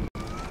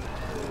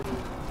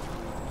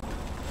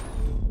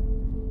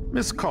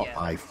 Miss Cobb, Yeah.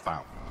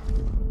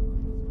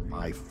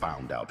 I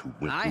found out who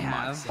went I through my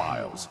have.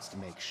 files. To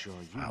make sure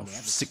you I'll never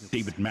sick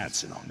David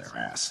Madsen on their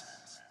ass.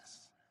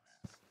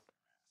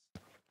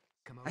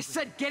 I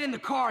said get in the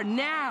car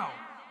now!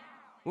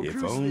 We'll If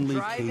cruise to the only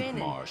drive-in Kate and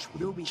Marsh would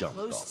you'll have be jumped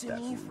close off to that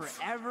me roof.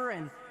 forever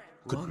and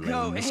Could we'll blame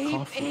go Miss ape,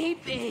 Coffee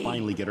ape, and ape.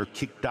 finally get her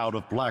kicked out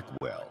of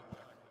Blackwell.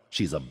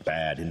 She's a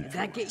bad influence.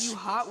 Did that get you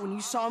hot when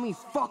you saw me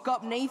fuck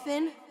up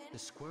Nathan? The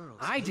squirrels.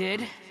 I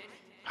did.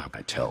 How can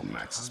I tell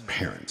Max's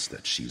parents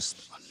that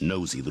she's a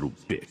nosy little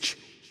bitch?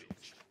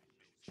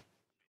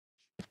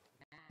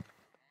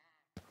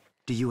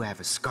 Do you have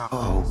a scar?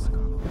 Oh.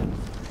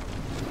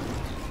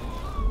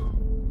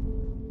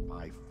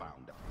 I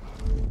found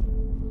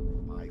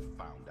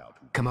out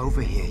who. Come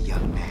over here,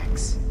 young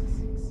Max.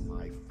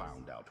 I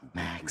found out who.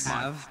 Max.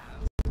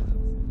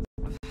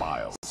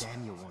 Files.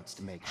 Samuel wants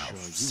to make sure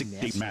Sick you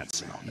Dave never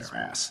Madsen on their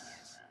ass.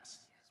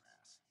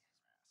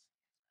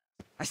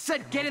 I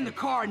said get in the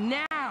car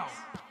now!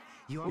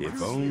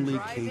 If only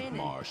Kate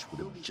Marsh would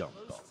have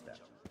jumped off that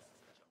roof.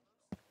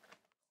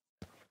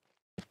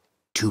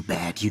 Too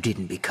bad you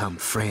didn't become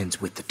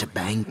friends with the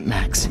Tabang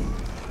Max.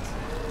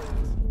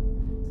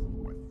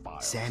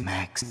 Sam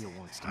Max.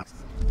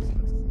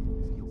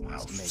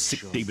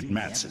 Sick David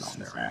Madsen on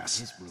their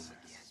ass.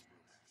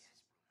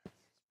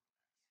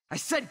 I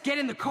said get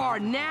in the car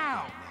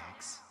now!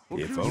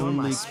 If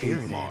only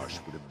Kate Marsh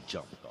would have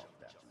jumped off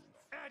that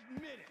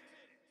roof.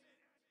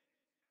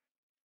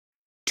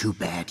 Too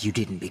bad you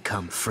didn't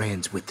become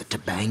friends with the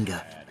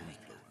Tabanga.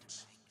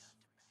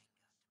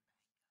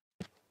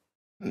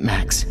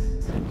 Max.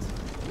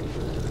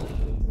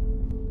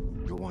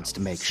 He wants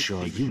to make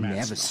sure you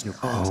never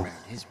snoop around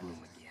his room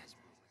again.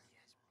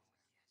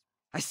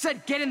 I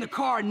said get in the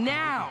car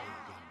now!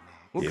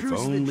 We'll If cruise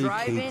to the only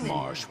drive-in Kate and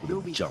Marsh would you'll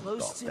have be jumped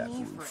close off to that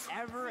me roof.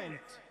 forever and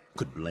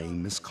Could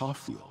blame Miss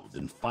Caulfield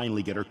and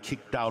finally get her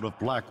kicked out of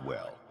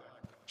Blackwell.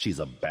 She's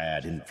a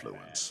bad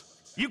influence.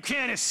 You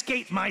can't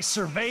escape my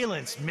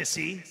surveillance,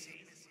 Missy.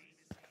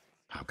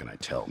 How can I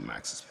tell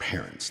Max's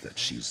parents that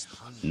she's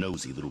a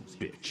nosy little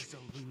bitch? She's a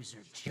loser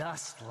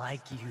just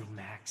like you,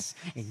 Max.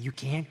 And you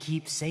can't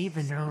keep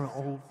saving her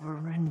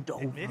over and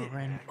over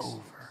and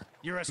over.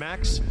 You're a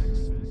Max?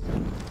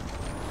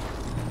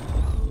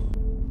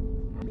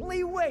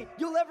 Only way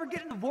you'll ever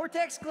get in the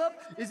Vortex Club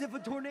is if a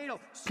tornado.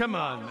 Come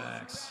on,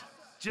 Max.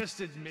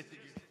 Just admit that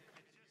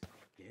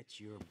you... Get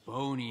your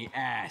bony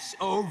ass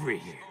over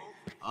here.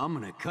 I'm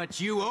gonna cut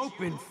you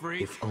open,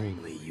 freak. If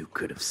only you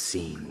could have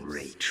seen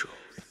Rachel,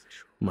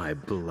 my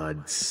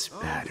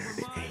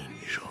blood-spattered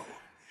angel.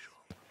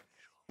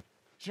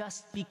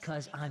 Just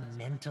because I'm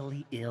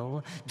mentally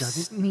ill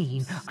doesn't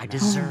mean I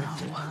deserve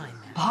to die.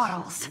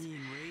 Bottles.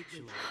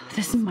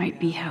 This might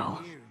be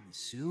hell.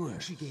 Sewer.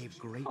 She gave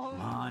great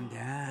Come on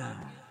down.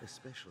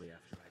 especially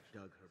after I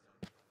dug her.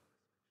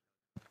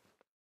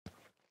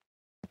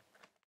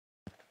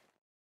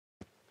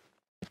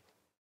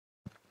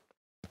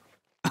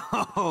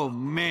 Oh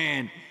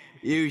man,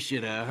 you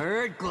should have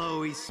heard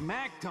Chloe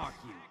smack talk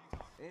you.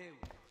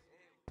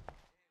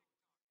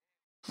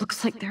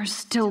 Looks like there's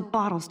still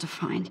bottles to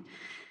find.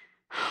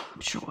 Oh,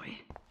 joy.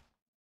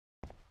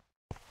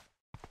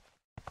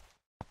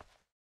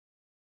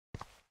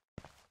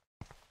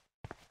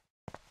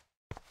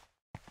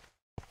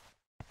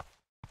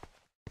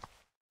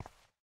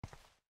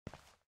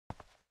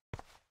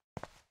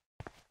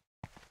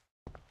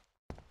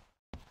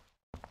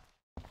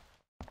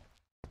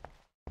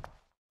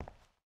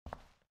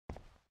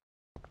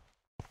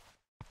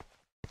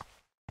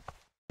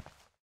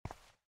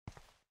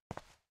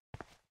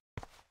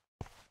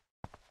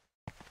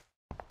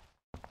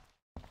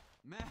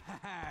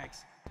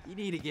 Max, you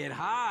need to get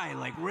high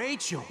like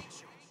Rachel.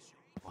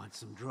 Want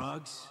some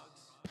drugs?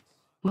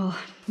 Well,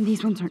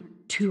 these ones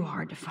aren't too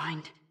hard to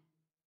find.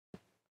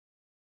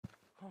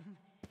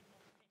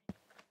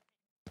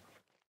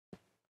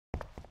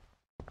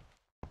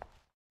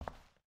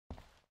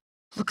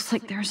 Looks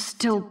like there's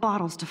still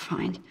bottles to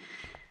find.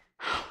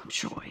 Oh,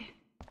 joy.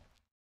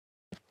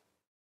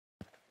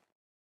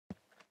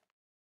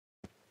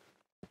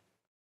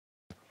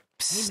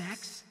 Hey,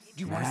 Max,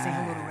 do you want to say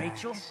hello to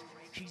Rachel?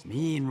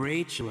 Me and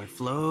Rachel are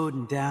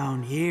floating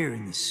down here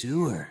in the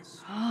sewer.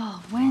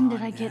 Oh, when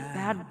did I get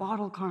bad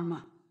bottle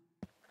karma?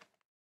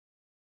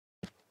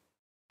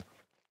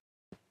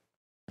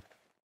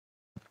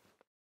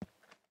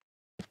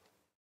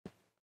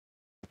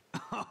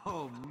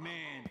 Oh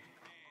man.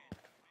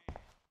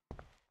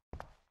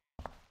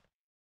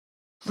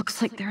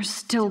 Looks like there's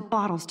still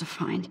bottles to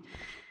find.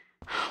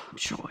 Oh,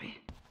 joy.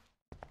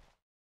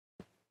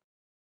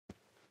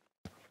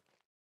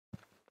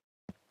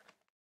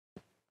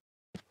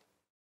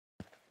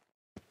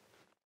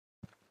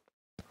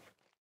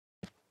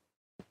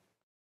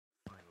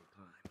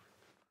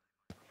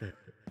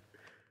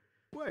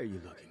 Why are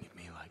you looking at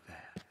me like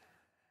that?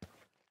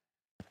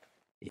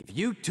 If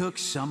you took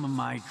some of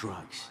my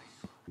drugs,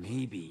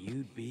 maybe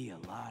you'd be a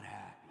lot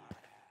happier.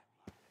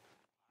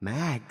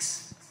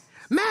 Max!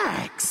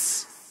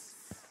 Max!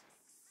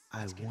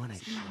 I want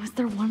to. Was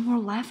there one more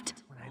left?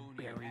 When I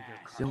bury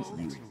your Don't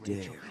you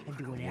dare and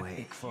do an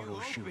epic photo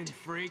shoot.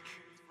 Freak.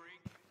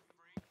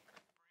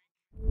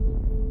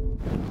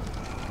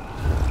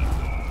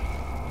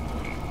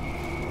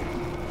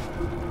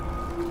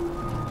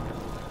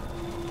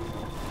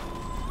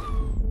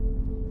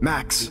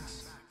 Max!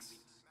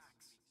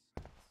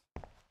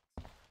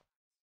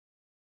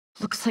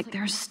 Looks like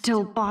there's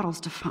still bottles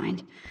to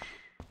find.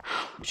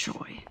 Oh,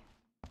 joy.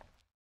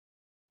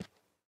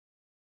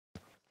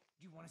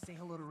 You want to say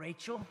hello to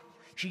Rachel?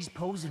 She's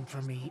posing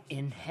for me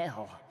in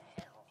hell.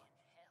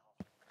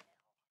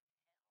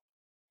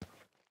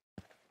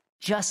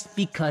 Just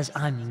because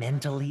I'm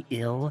mentally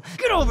ill?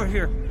 Get over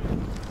here!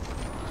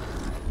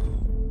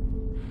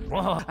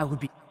 Whoa, I would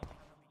be...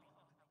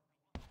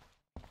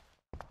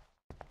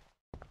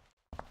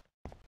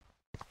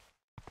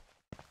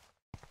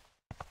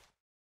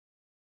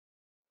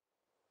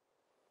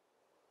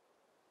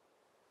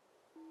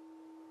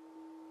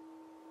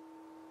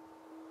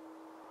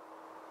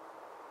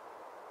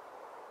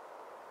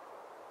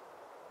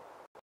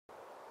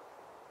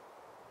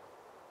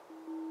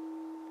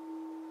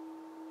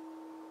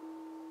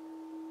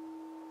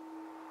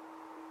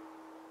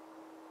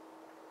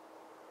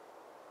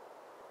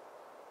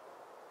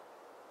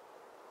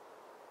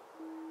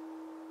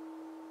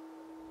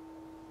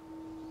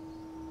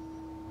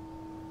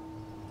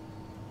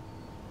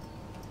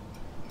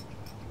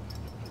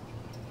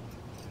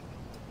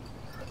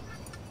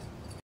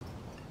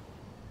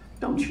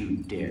 Don't you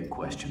dare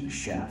question the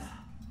chef.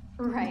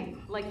 Right,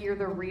 like you're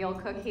the real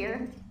cook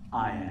here?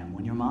 I am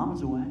when your mom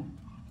is away.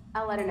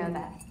 I'll let her know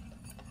that.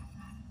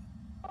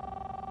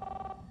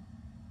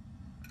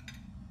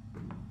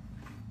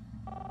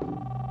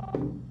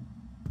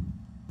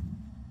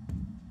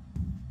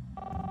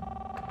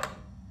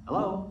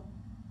 Hello?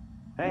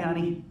 Hey,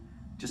 honey.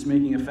 Just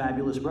making a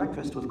fabulous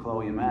breakfast with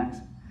Chloe and Max.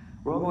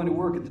 We're all going to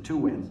work at the Two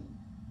Whales.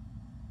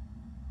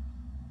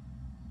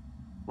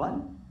 What?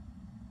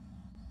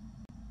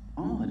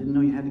 Oh, I didn't know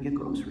you had to get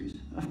groceries.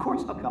 Of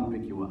course I'll come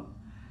pick you up.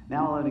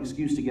 Now I'll have an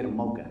excuse to get a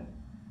mocha.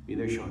 Be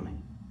there shortly.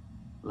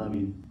 Love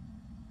you.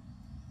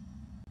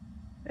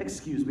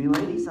 Excuse me,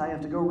 ladies. I have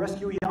to go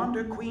rescue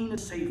yonder queen at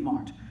Save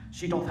Mart.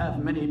 She doth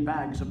have many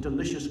bags of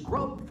delicious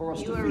grub for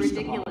us to feast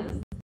upon. You are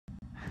ridiculous.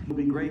 You'll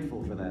be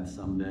grateful for that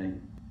someday.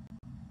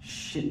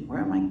 Shit,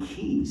 where are my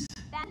keys?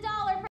 That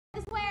 $1 for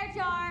the swear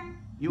jar.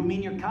 You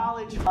mean your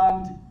college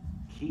fund?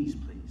 Keys,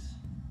 please.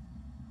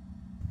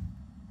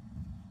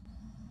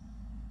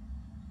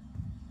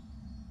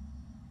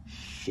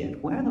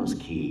 Shit, where are those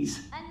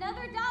keys?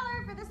 Another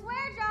 $1 for the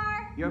swear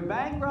jar. You're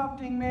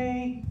bankrupting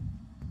me.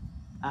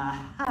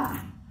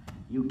 Aha!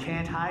 You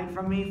can't hide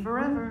from me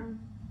forever.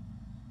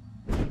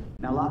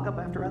 Now lock up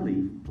after I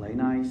leave. Play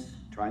nice.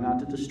 Try not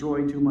to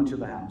destroy too much of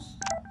the house.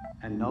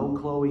 And no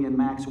Chloe and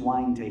Max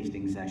wine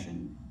tasting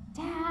session.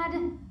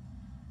 Dad.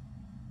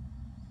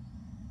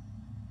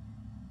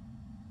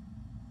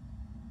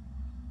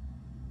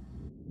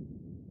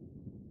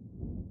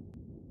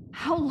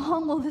 How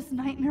long will this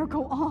nightmare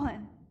go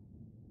on?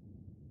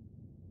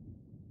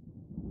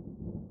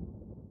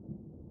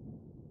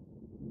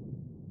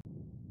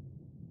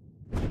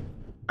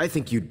 I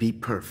think you'd be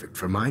perfect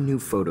for my new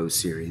photo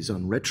series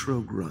on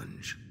retro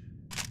grunge.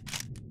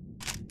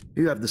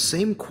 You have the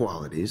same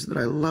qualities that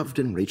I loved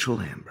in Rachel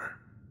Amber,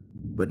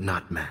 but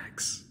not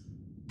Max.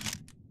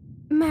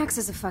 Max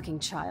is a fucking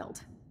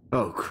child.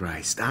 Oh,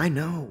 Christ, I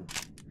know.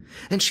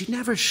 And she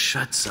never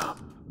shuts up,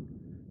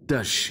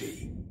 does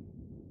she?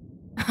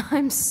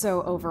 I'm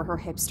so over her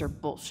hipster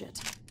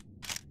bullshit.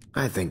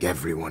 I think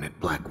everyone at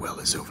Blackwell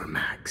is over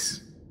Max.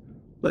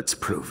 Let's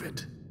prove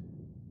it.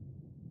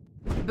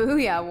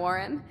 Booyah,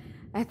 Warren.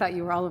 I thought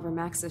you were all over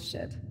Max's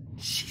shit.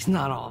 She's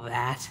not all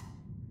that.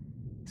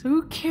 So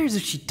who cares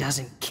if she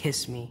doesn't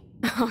kiss me?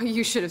 Oh,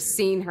 you should have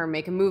seen her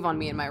make a move on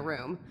me in my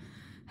room.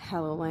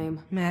 Hella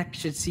lame. Max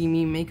should see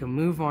me make a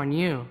move on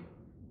you.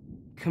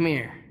 Come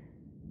here.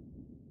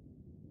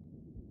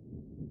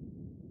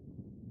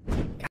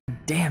 God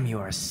damn, you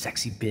are a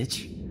sexy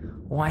bitch.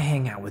 Why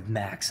hang out with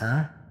Max,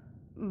 huh?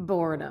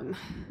 Boredom.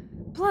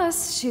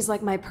 Plus, she's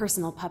like my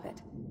personal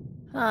puppet.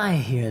 I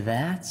hear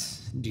that.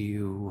 Do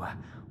you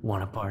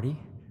want a party?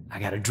 I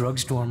got a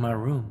drugstore in my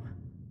room.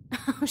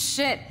 Oh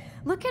shit.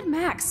 Look at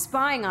Max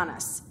spying on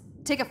us.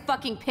 Take a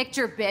fucking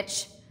picture,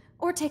 bitch.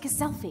 Or take a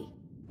selfie.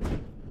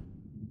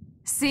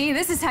 See,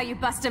 this is how you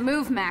bust a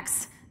move,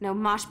 Max. No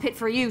mosh pit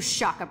for you,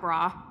 Shaka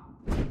Bra.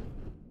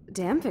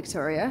 Damn,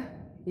 Victoria.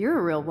 You're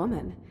a real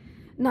woman.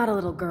 Not a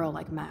little girl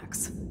like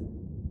Max.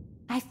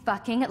 I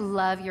fucking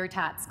love your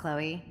tats,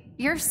 Chloe.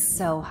 You're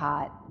so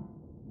hot.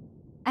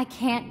 I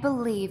can't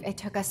believe it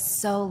took us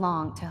so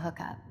long to hook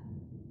up.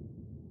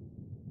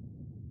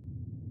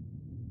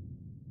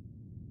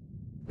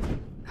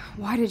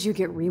 Why did you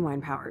get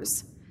rewind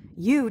powers?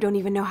 You don't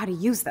even know how to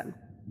use them.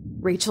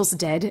 Rachel's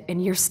dead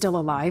and you're still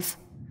alive.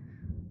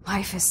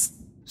 Life is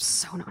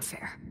so not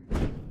fair.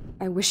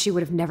 I wish she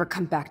would have never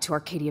come back to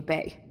Arcadia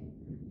Bay.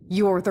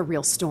 You're the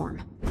real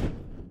Storm.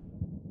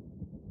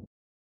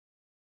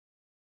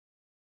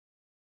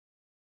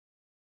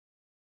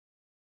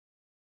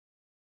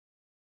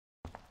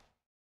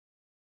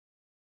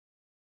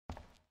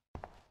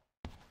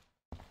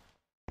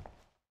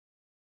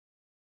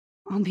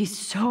 I'll be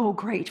so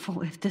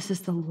grateful if this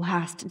is the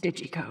last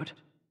digicode.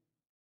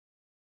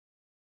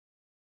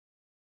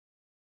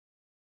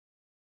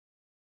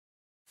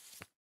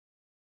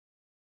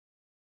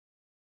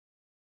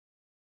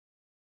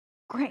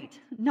 Great.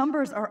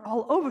 Numbers are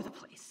all over the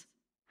place.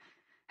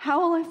 How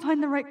will I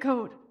find the right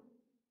code?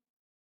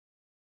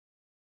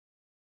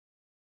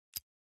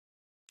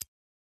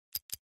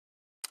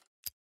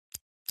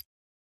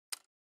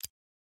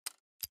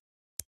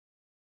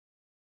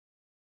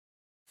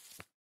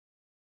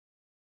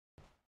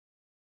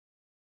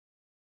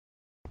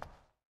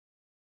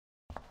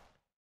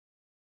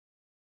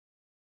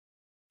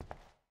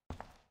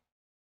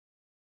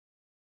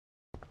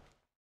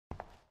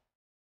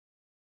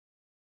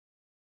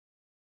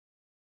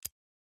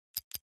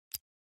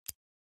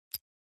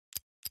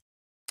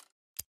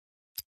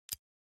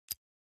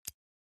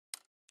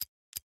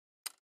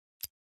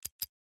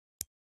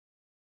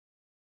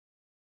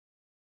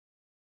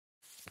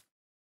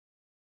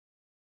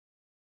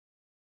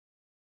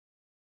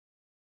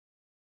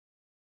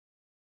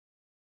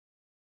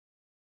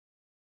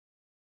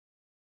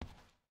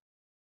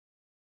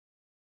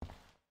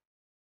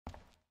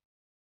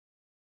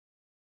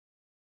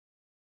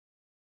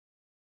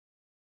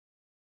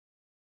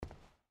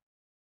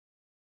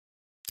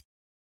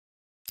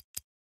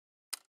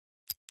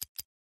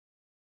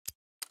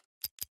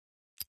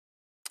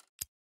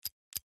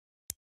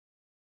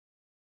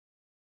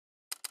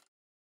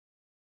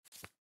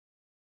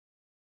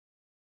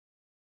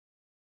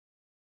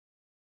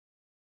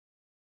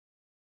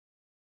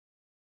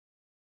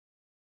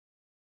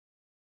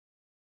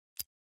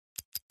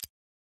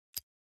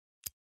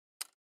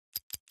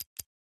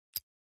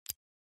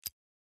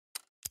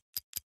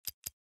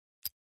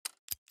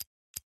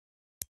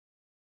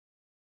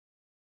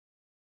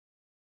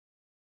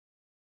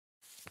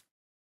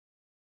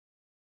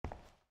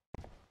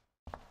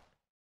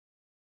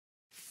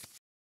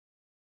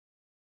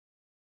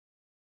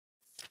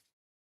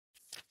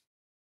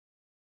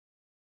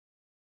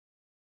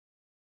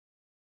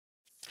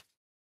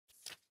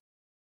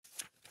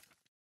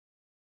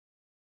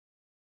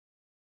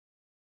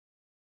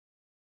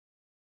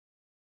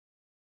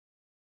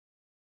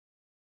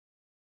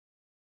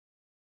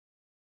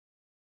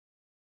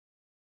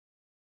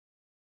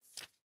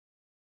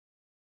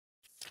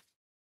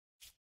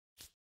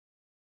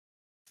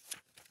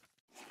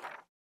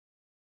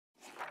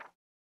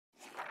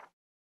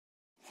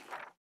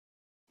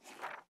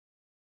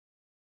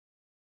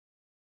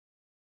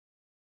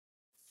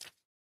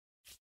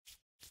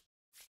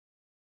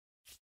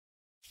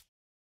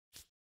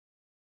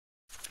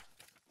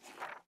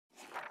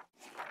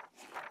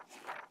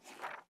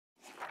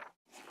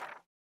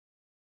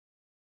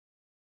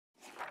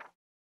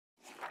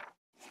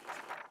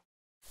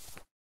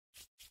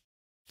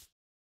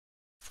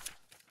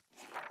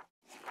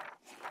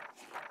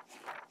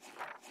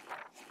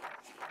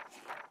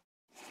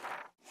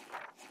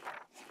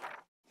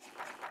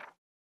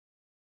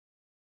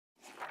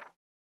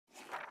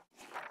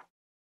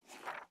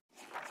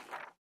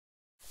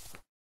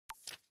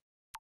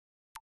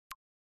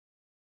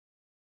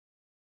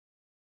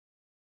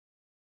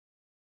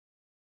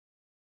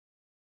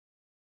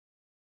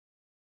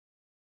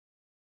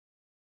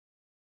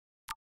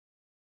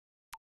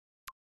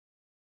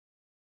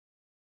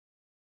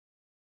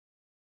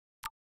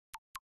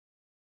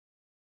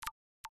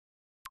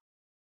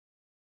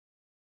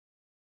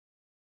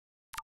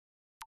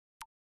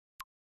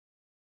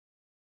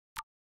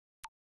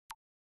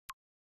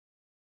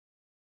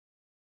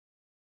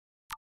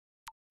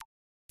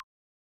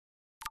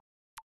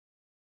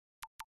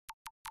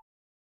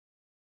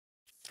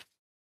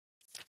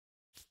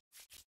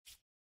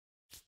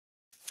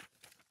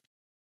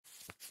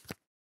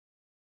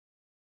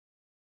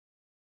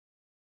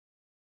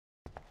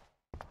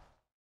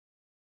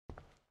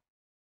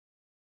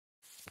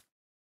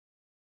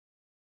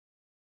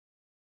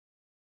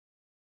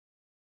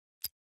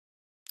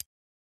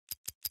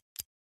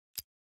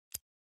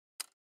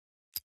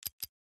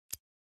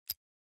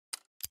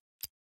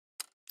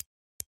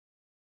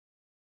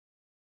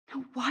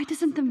 Now, why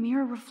doesn't the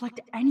mirror reflect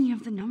any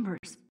of the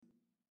numbers?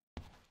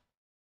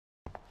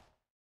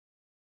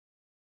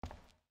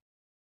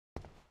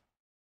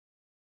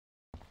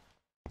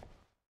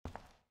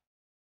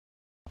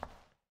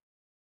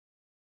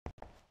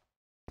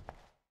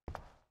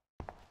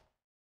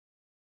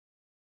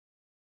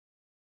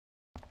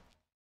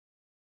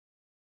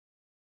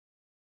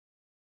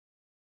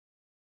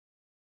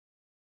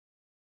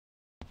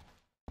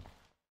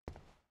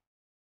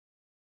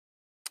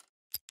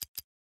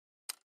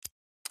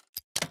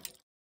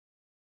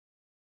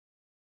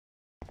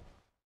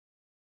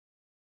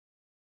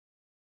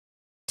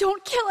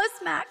 Don't kill us,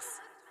 Max!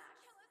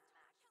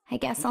 I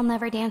guess I'll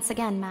never dance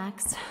again,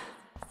 Max.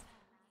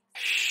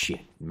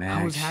 Shit,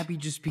 Max. I was happy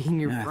just being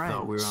your I friend.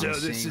 thought we were on So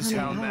the this same is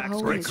how team. Max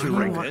How gets is her you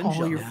want revenge all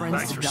your on me. friends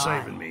Thanks to for die?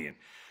 saving me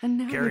And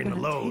now and carrying you're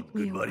the gonna load, take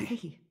me good buddy.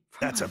 away from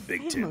That's a my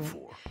big family.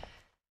 10-4.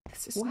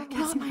 This is What?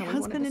 not My how I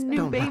husband wanted and to new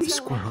spend baby my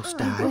squirrels life.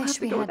 die. I You'll have wish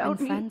to we go had been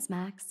without me. friends,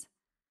 Max.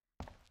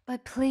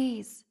 But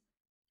please,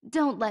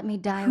 don't let me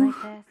die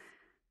like this.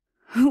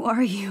 Who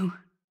are you?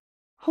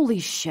 Holy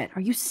shit,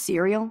 are you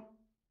serial?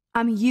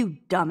 I'm you,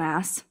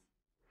 dumbass.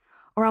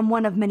 Or I'm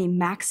one of many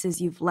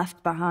Maxes you've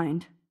left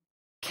behind.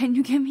 Can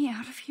you get me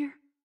out of here?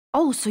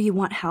 Oh, so you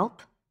want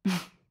help?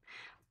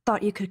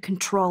 Thought you could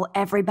control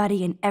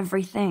everybody and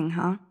everything,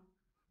 huh?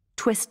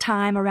 Twist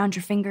time around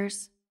your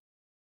fingers?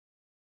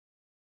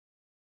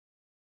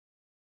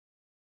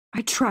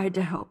 I tried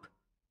to help.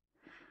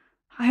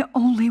 I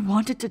only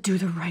wanted to do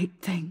the right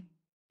thing.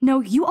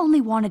 No, you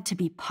only wanted to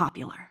be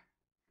popular.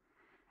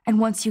 And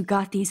once you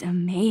got these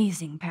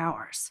amazing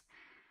powers,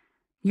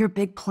 your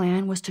big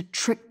plan was to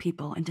trick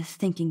people into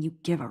thinking you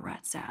give a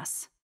rat's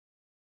ass.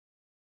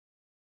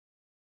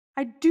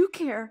 I do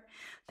care.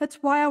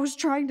 That's why I was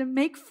trying to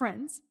make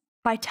friends.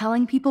 By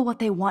telling people what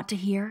they want to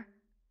hear?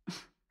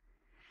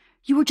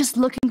 You were just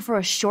looking for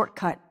a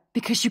shortcut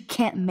because you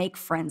can't make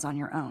friends on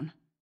your own.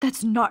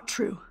 That's not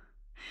true.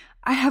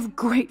 I have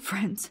great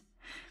friends,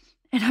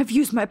 and I've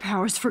used my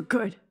powers for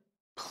good.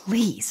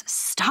 Please,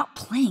 stop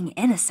playing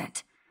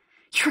innocent.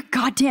 You're a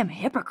goddamn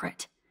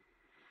hypocrite.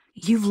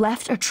 You've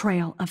left a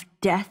trail of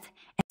death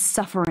and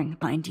suffering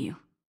behind you.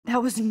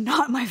 That was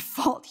not my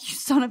fault, you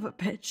son of a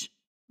bitch.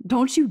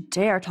 Don't you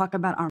dare talk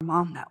about our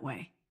mom that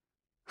way.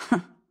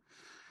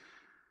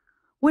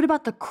 What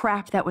about the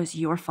crap that was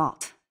your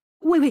fault?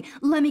 Wait,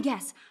 let me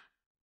guess.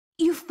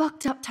 You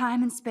fucked up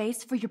time and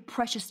space for your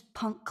precious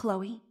punk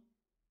Chloe?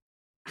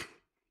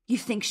 You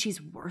think she's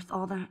worth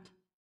all that?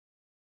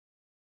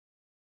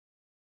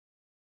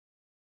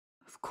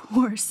 Of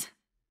course.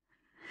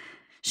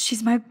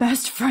 She's my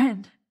best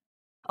friend.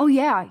 Oh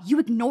yeah, you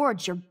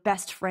ignored your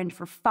best friend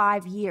for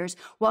 5 years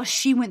while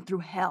she went through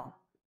hell.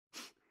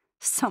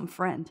 Some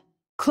friend.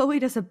 Chloe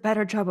does a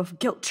better job of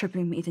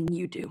guilt-tripping me than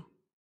you do.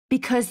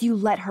 Because you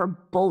let her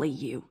bully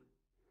you.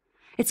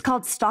 It's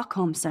called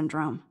Stockholm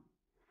Syndrome.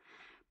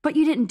 But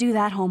you didn't do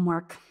that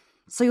homework,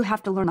 so you'll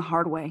have to learn the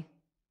hard way.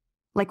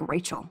 Like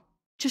Rachel.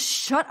 Just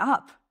shut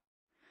up.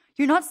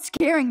 You're not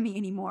scaring me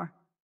anymore.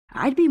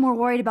 I'd be more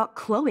worried about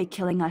Chloe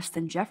killing us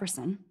than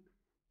Jefferson.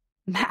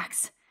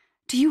 Max,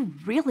 do you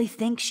really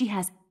think she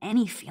has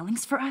any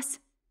feelings for us?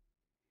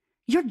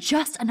 You're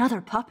just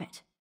another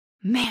puppet.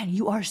 Man,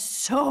 you are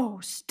so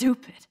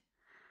stupid.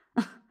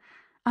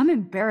 I'm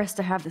embarrassed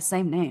to have the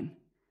same name.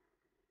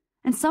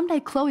 And someday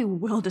Chloe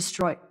will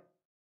destroy...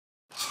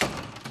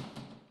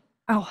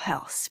 Oh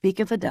hell, speak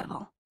of the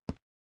devil.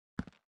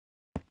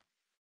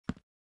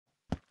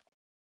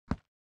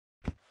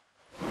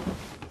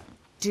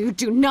 Dude,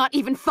 do not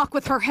even fuck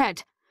with her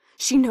head.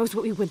 She knows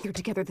what we went through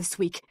together this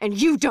week,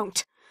 and you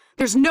don't.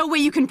 There's no way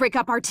you can break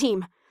up our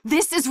team.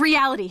 This is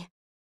reality.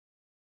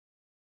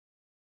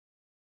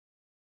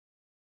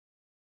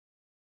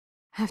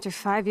 After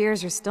 5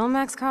 years, you're still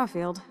Max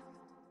Caulfield.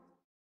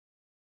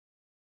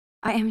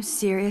 I am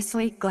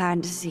seriously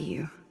glad to see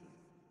you.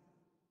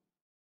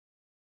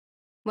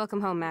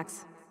 Welcome home,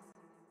 Max.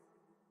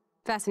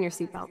 Fasten your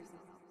seatbelt.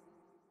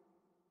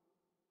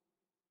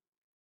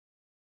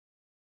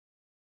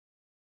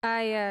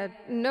 I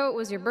know it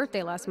was your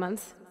birthday last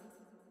month.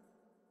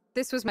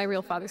 This was my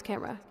real father's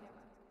camera.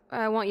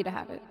 I want you to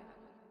have it.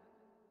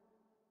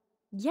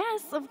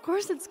 Yes, of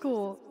course it's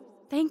cool.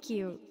 Thank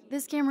you.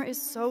 This camera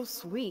is so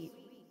sweet.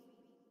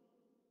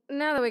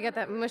 Now that we got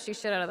that mushy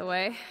shit out of the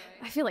way,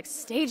 I feel like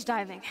stage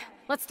diving.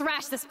 Let's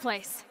thrash this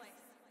place.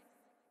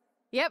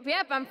 Yep,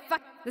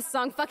 this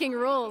song fucking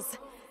rules.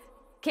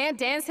 Can't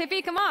dance,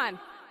 hippie? Come on.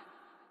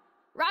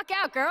 Rock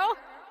out, girl!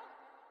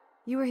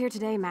 You were here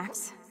today,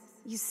 Max.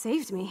 You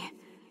saved me.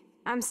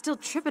 I'm still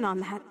tripping on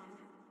that.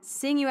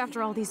 Seeing you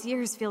after all these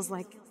years feels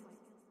like...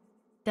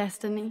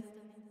 destiny.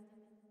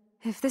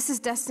 If this is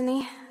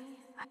destiny,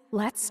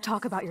 let's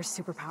talk about your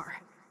superpower.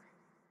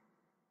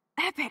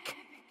 Epic!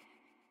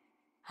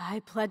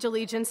 I pledge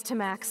allegiance to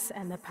Max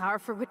and the power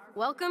for which...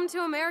 Welcome to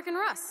American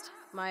Rust,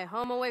 my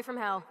home away from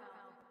hell.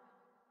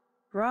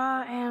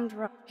 Raw and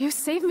raw. You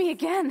saved me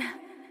again!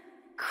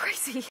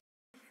 Crazy.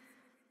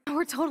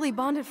 We're totally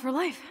bonded for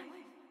life.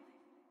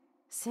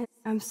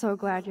 I'm so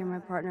glad you're my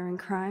partner in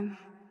crime.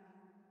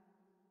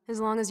 As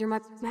long as you're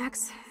my...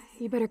 Max,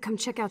 you better come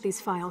check out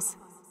these files.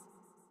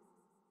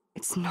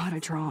 It's not a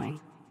drawing.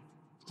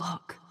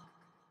 Look.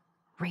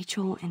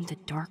 Rachel in the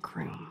dark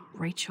room.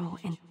 Rachel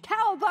in...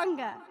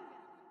 Cowabunga!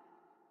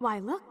 Why,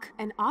 look,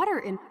 an otter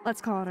in...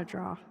 Let's call it a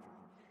draw.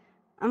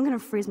 I'm gonna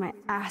freeze my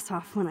ass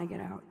off when I get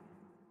out.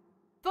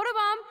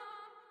 Photobomb!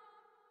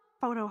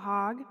 Photo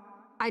hog.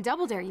 I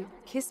double dare you.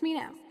 Kiss me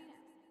now.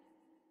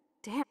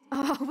 Damn.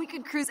 Oh, we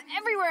could cruise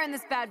everywhere in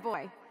this bad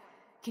boy.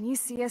 Can you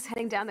see us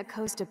heading down the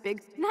coast to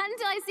Big... Not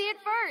until I see it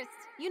first.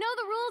 You know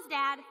the rules,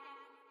 Dad.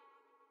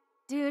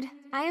 Dude,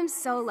 I am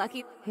so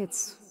lucky.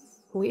 It's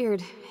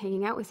weird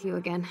hanging out with you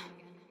again.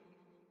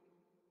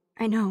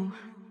 I know.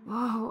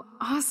 Whoa,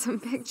 awesome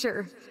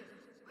picture.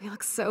 We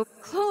look so...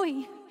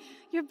 Chloe,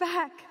 you're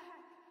back.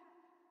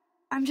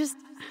 I'm just...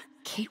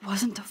 Kate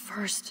wasn't the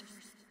first.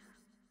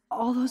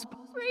 All those...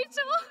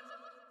 Rachel?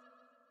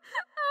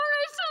 Oh,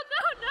 Rachel,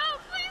 no,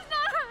 please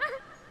not her!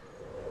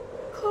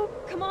 Chloe,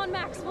 come on,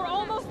 Max, we're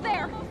almost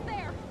there.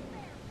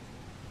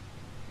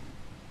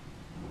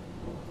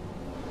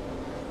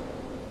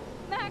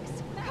 Max,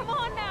 come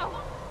on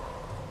now.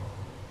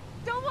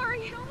 Don't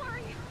worry.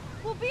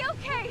 We'll be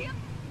okay.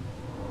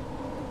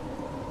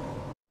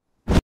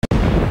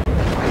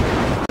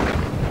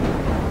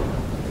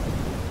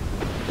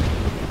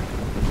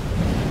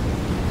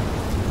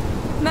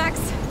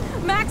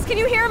 Can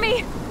you hear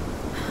me?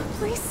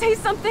 Please say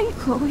something.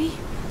 Chloe?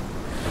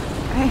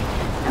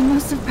 I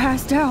must have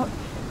passed out.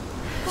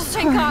 Oh,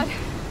 thank God.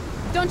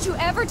 Don't you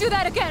ever do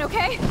that again,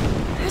 okay?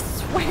 I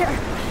swear.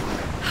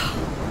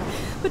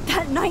 But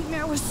that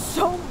nightmare was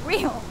so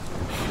real.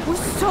 It was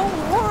so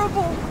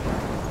horrible.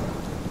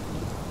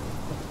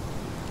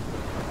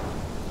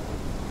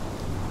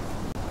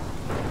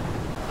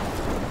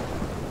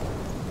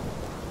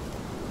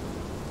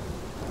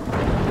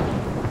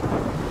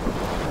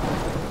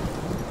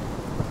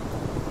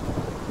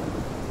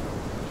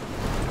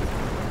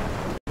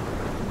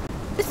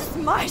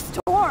 My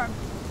storm!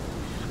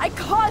 I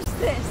caused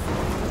this!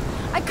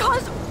 I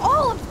caused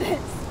all of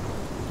this!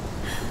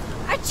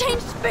 I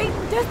changed fate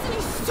and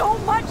destiny so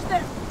much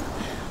that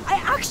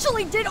I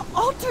actually did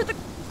alter the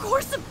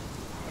course of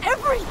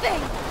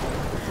everything!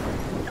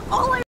 And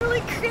all I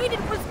really created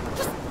was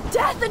just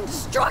death and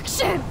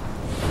destruction!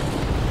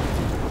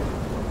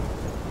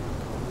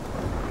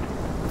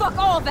 Fuck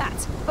all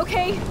that,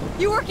 okay?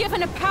 You were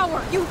given a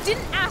power. You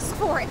didn't ask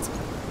for it.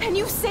 And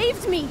you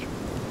saved me.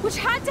 Which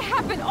had to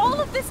happen.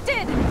 All of this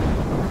did.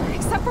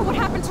 Except for what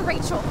happened to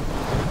Rachel.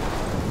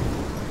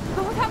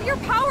 But without your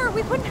power,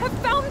 we wouldn't have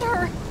found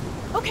her.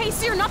 Okay,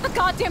 so you're not the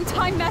goddamn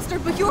Time Master,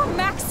 but you're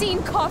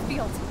Maxine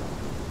Caulfield.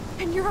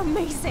 And you're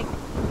amazing.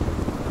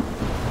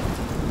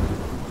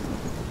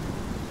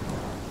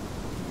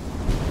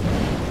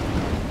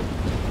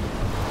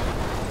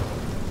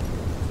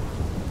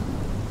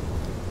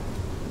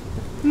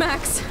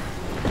 Max.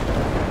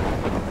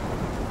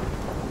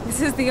 This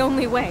is the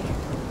only way.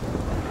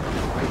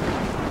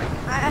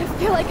 I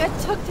feel like I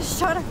took the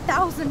shot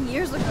 1,000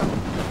 years ago.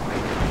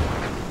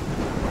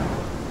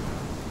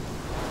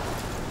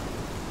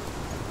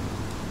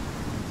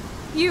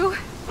 You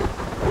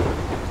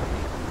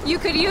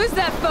could use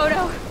that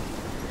photo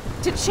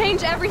to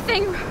change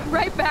everything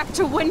right back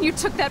to when you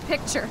took that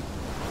picture.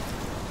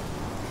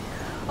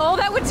 All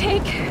that would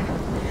take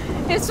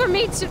is for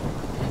me to...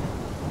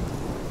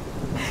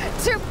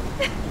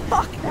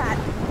 Fuck that!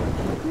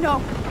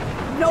 No.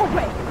 No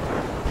way!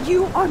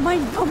 You are my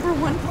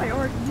 #1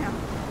 priority now.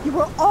 You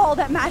are all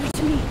that matters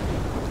to me.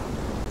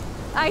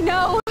 I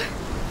know.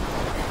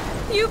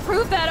 You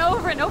prove that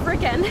over and over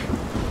again.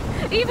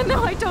 Even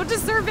though I don't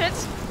deserve it.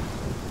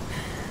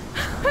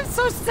 I'm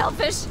so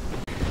selfish.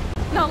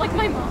 Not like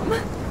my mom.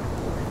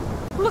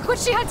 Look what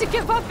she had to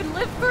give up and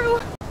live through.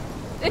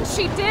 And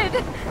she did.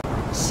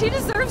 She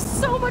deserves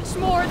so much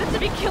more than to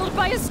be killed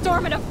by a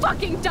storm in a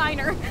fucking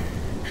diner.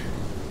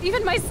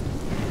 Even my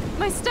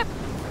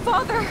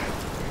stepfather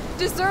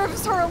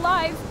deserves her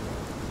alive.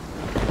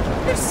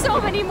 There's so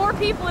many more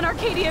people in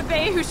Arcadia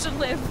Bay who should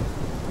live.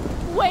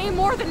 Way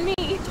more than me.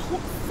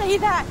 Don't say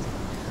that.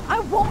 I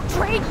won't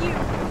trade you.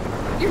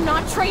 You're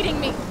not trading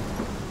me.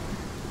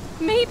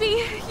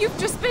 Maybe you've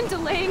just been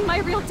delaying my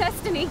real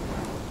destiny.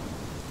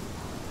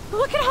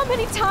 Look at how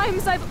many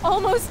times I've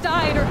almost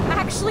died or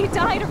actually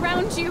died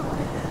around you.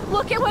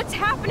 Look at what's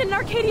happened in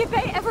Arcadia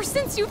Bay ever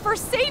since you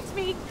first saved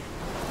me.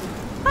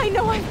 I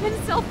know I've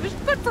been selfish,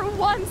 but for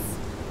once,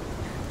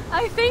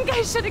 I think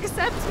I should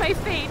accept my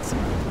fate.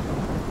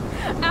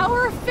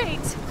 Our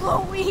fate.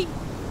 Chloe!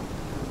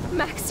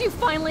 Max, you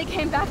finally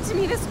came back to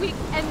me this week,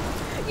 and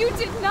you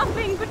did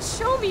nothing but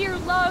show me your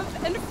love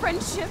and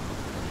friendship.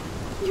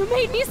 You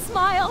made me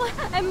smile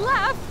and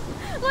laugh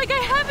like I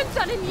haven't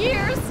done in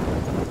years.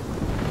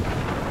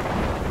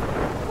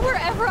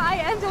 Wherever I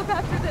end up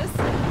after this,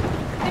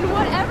 in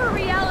whatever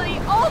reality,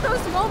 all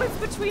those moments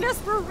between us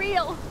were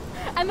real,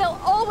 and they'll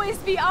always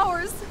be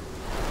ours.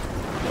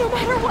 No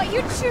matter what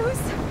you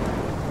choose,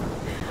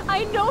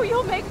 I know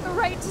you'll make the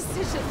right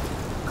decision.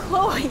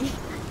 Chloe,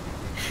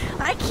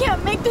 I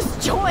can't make this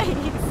choice.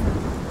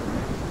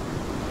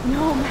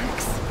 No,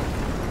 Max.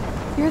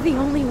 You're the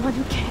only one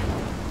who can.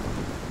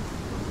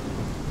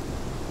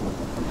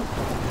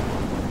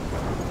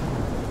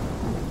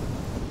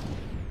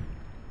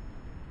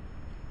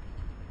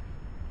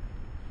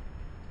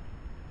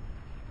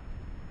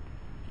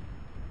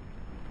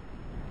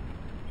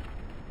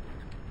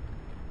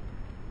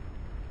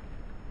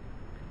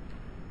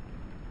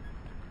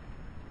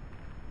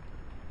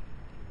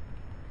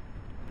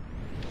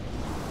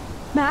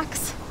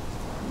 Max,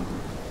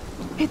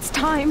 it's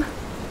time.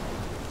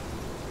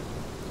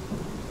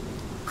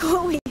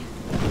 Chloe,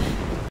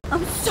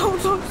 I'm so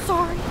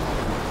sorry.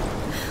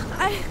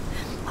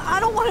 I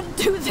don't want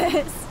to do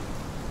this.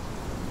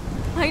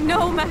 I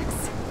know,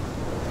 Max,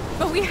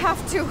 but we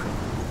have to.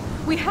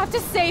 We have to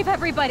save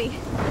everybody,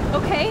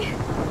 okay?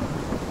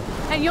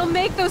 And you'll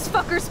make those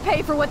fuckers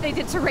pay for what they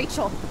did to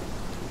Rachel.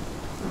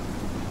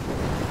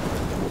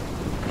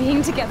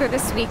 Being together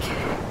this week,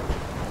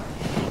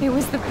 it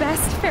was the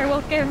best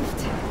farewell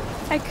gift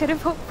I could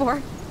have hoped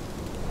for.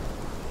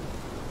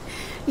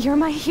 You're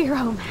my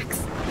hero,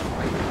 Max.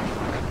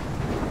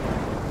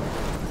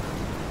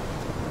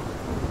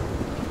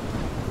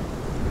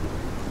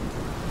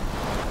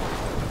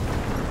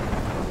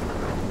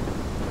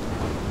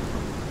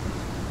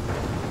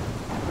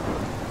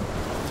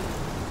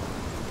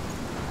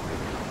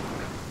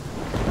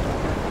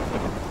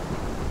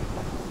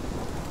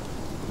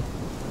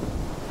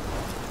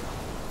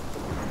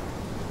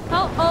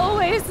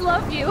 always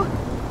love you.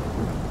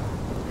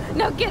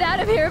 Now get out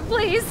of here,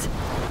 please.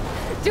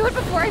 Do it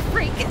before I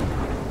freak.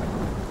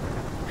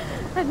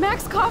 And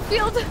Max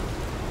Caulfield,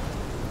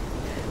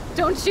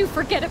 don't you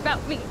forget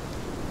about me.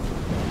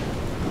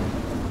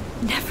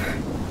 Never.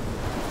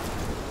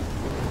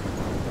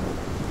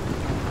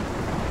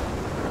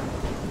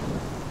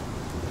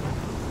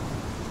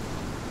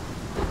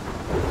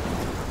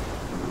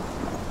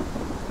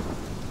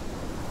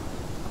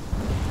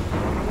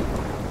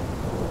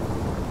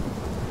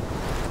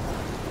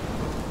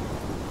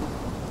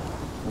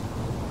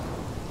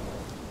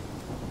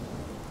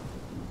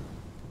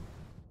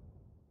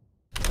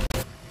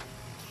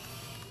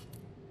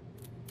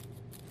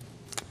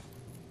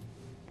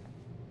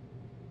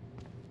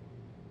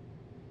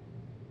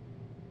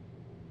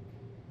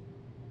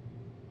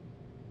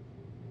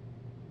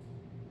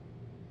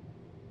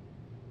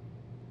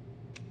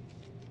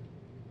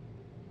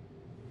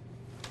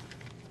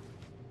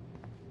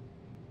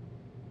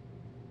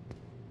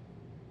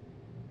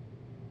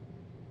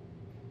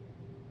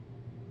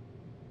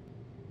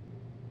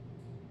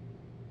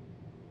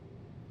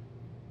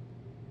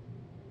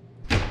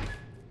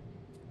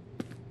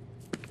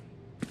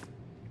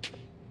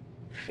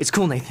 It's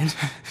cool, Nathan.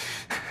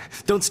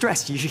 Don't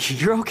stress.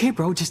 You're okay,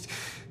 bro. Just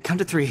count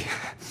to 3.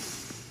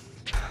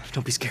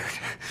 Don't be scared.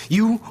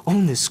 You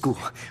own this school.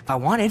 If I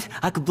wanted,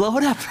 I could blow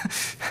it up.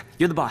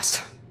 You're the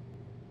boss.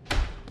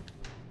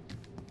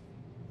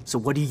 So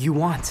what do you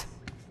want?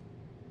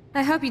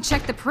 I hope you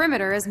check the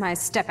perimeter, as my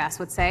step-ass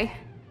would say.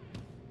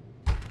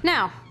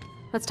 Now,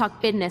 let's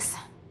talk business.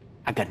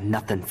 I got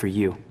nothing for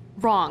you.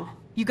 Wrong.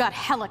 You got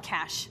hella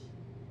cash.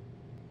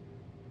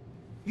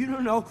 You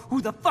don't know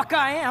who the fuck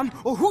I am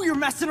or who you're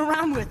messing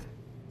around with.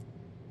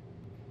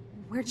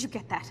 Where'd you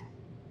get that?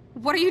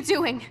 What are you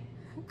doing?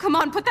 Come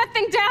on, put that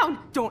thing down!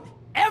 Don't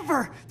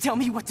ever tell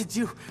me what to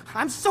do.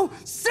 I'm so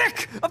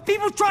sick of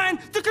people trying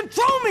to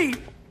control me!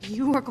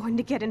 You are going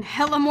to get in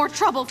hella more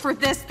trouble for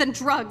this than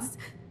drugs.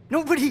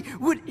 Nobody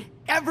would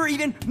ever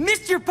even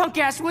miss your punk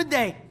ass, would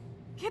they?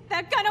 Get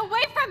that gun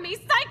away from me,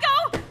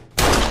 psycho!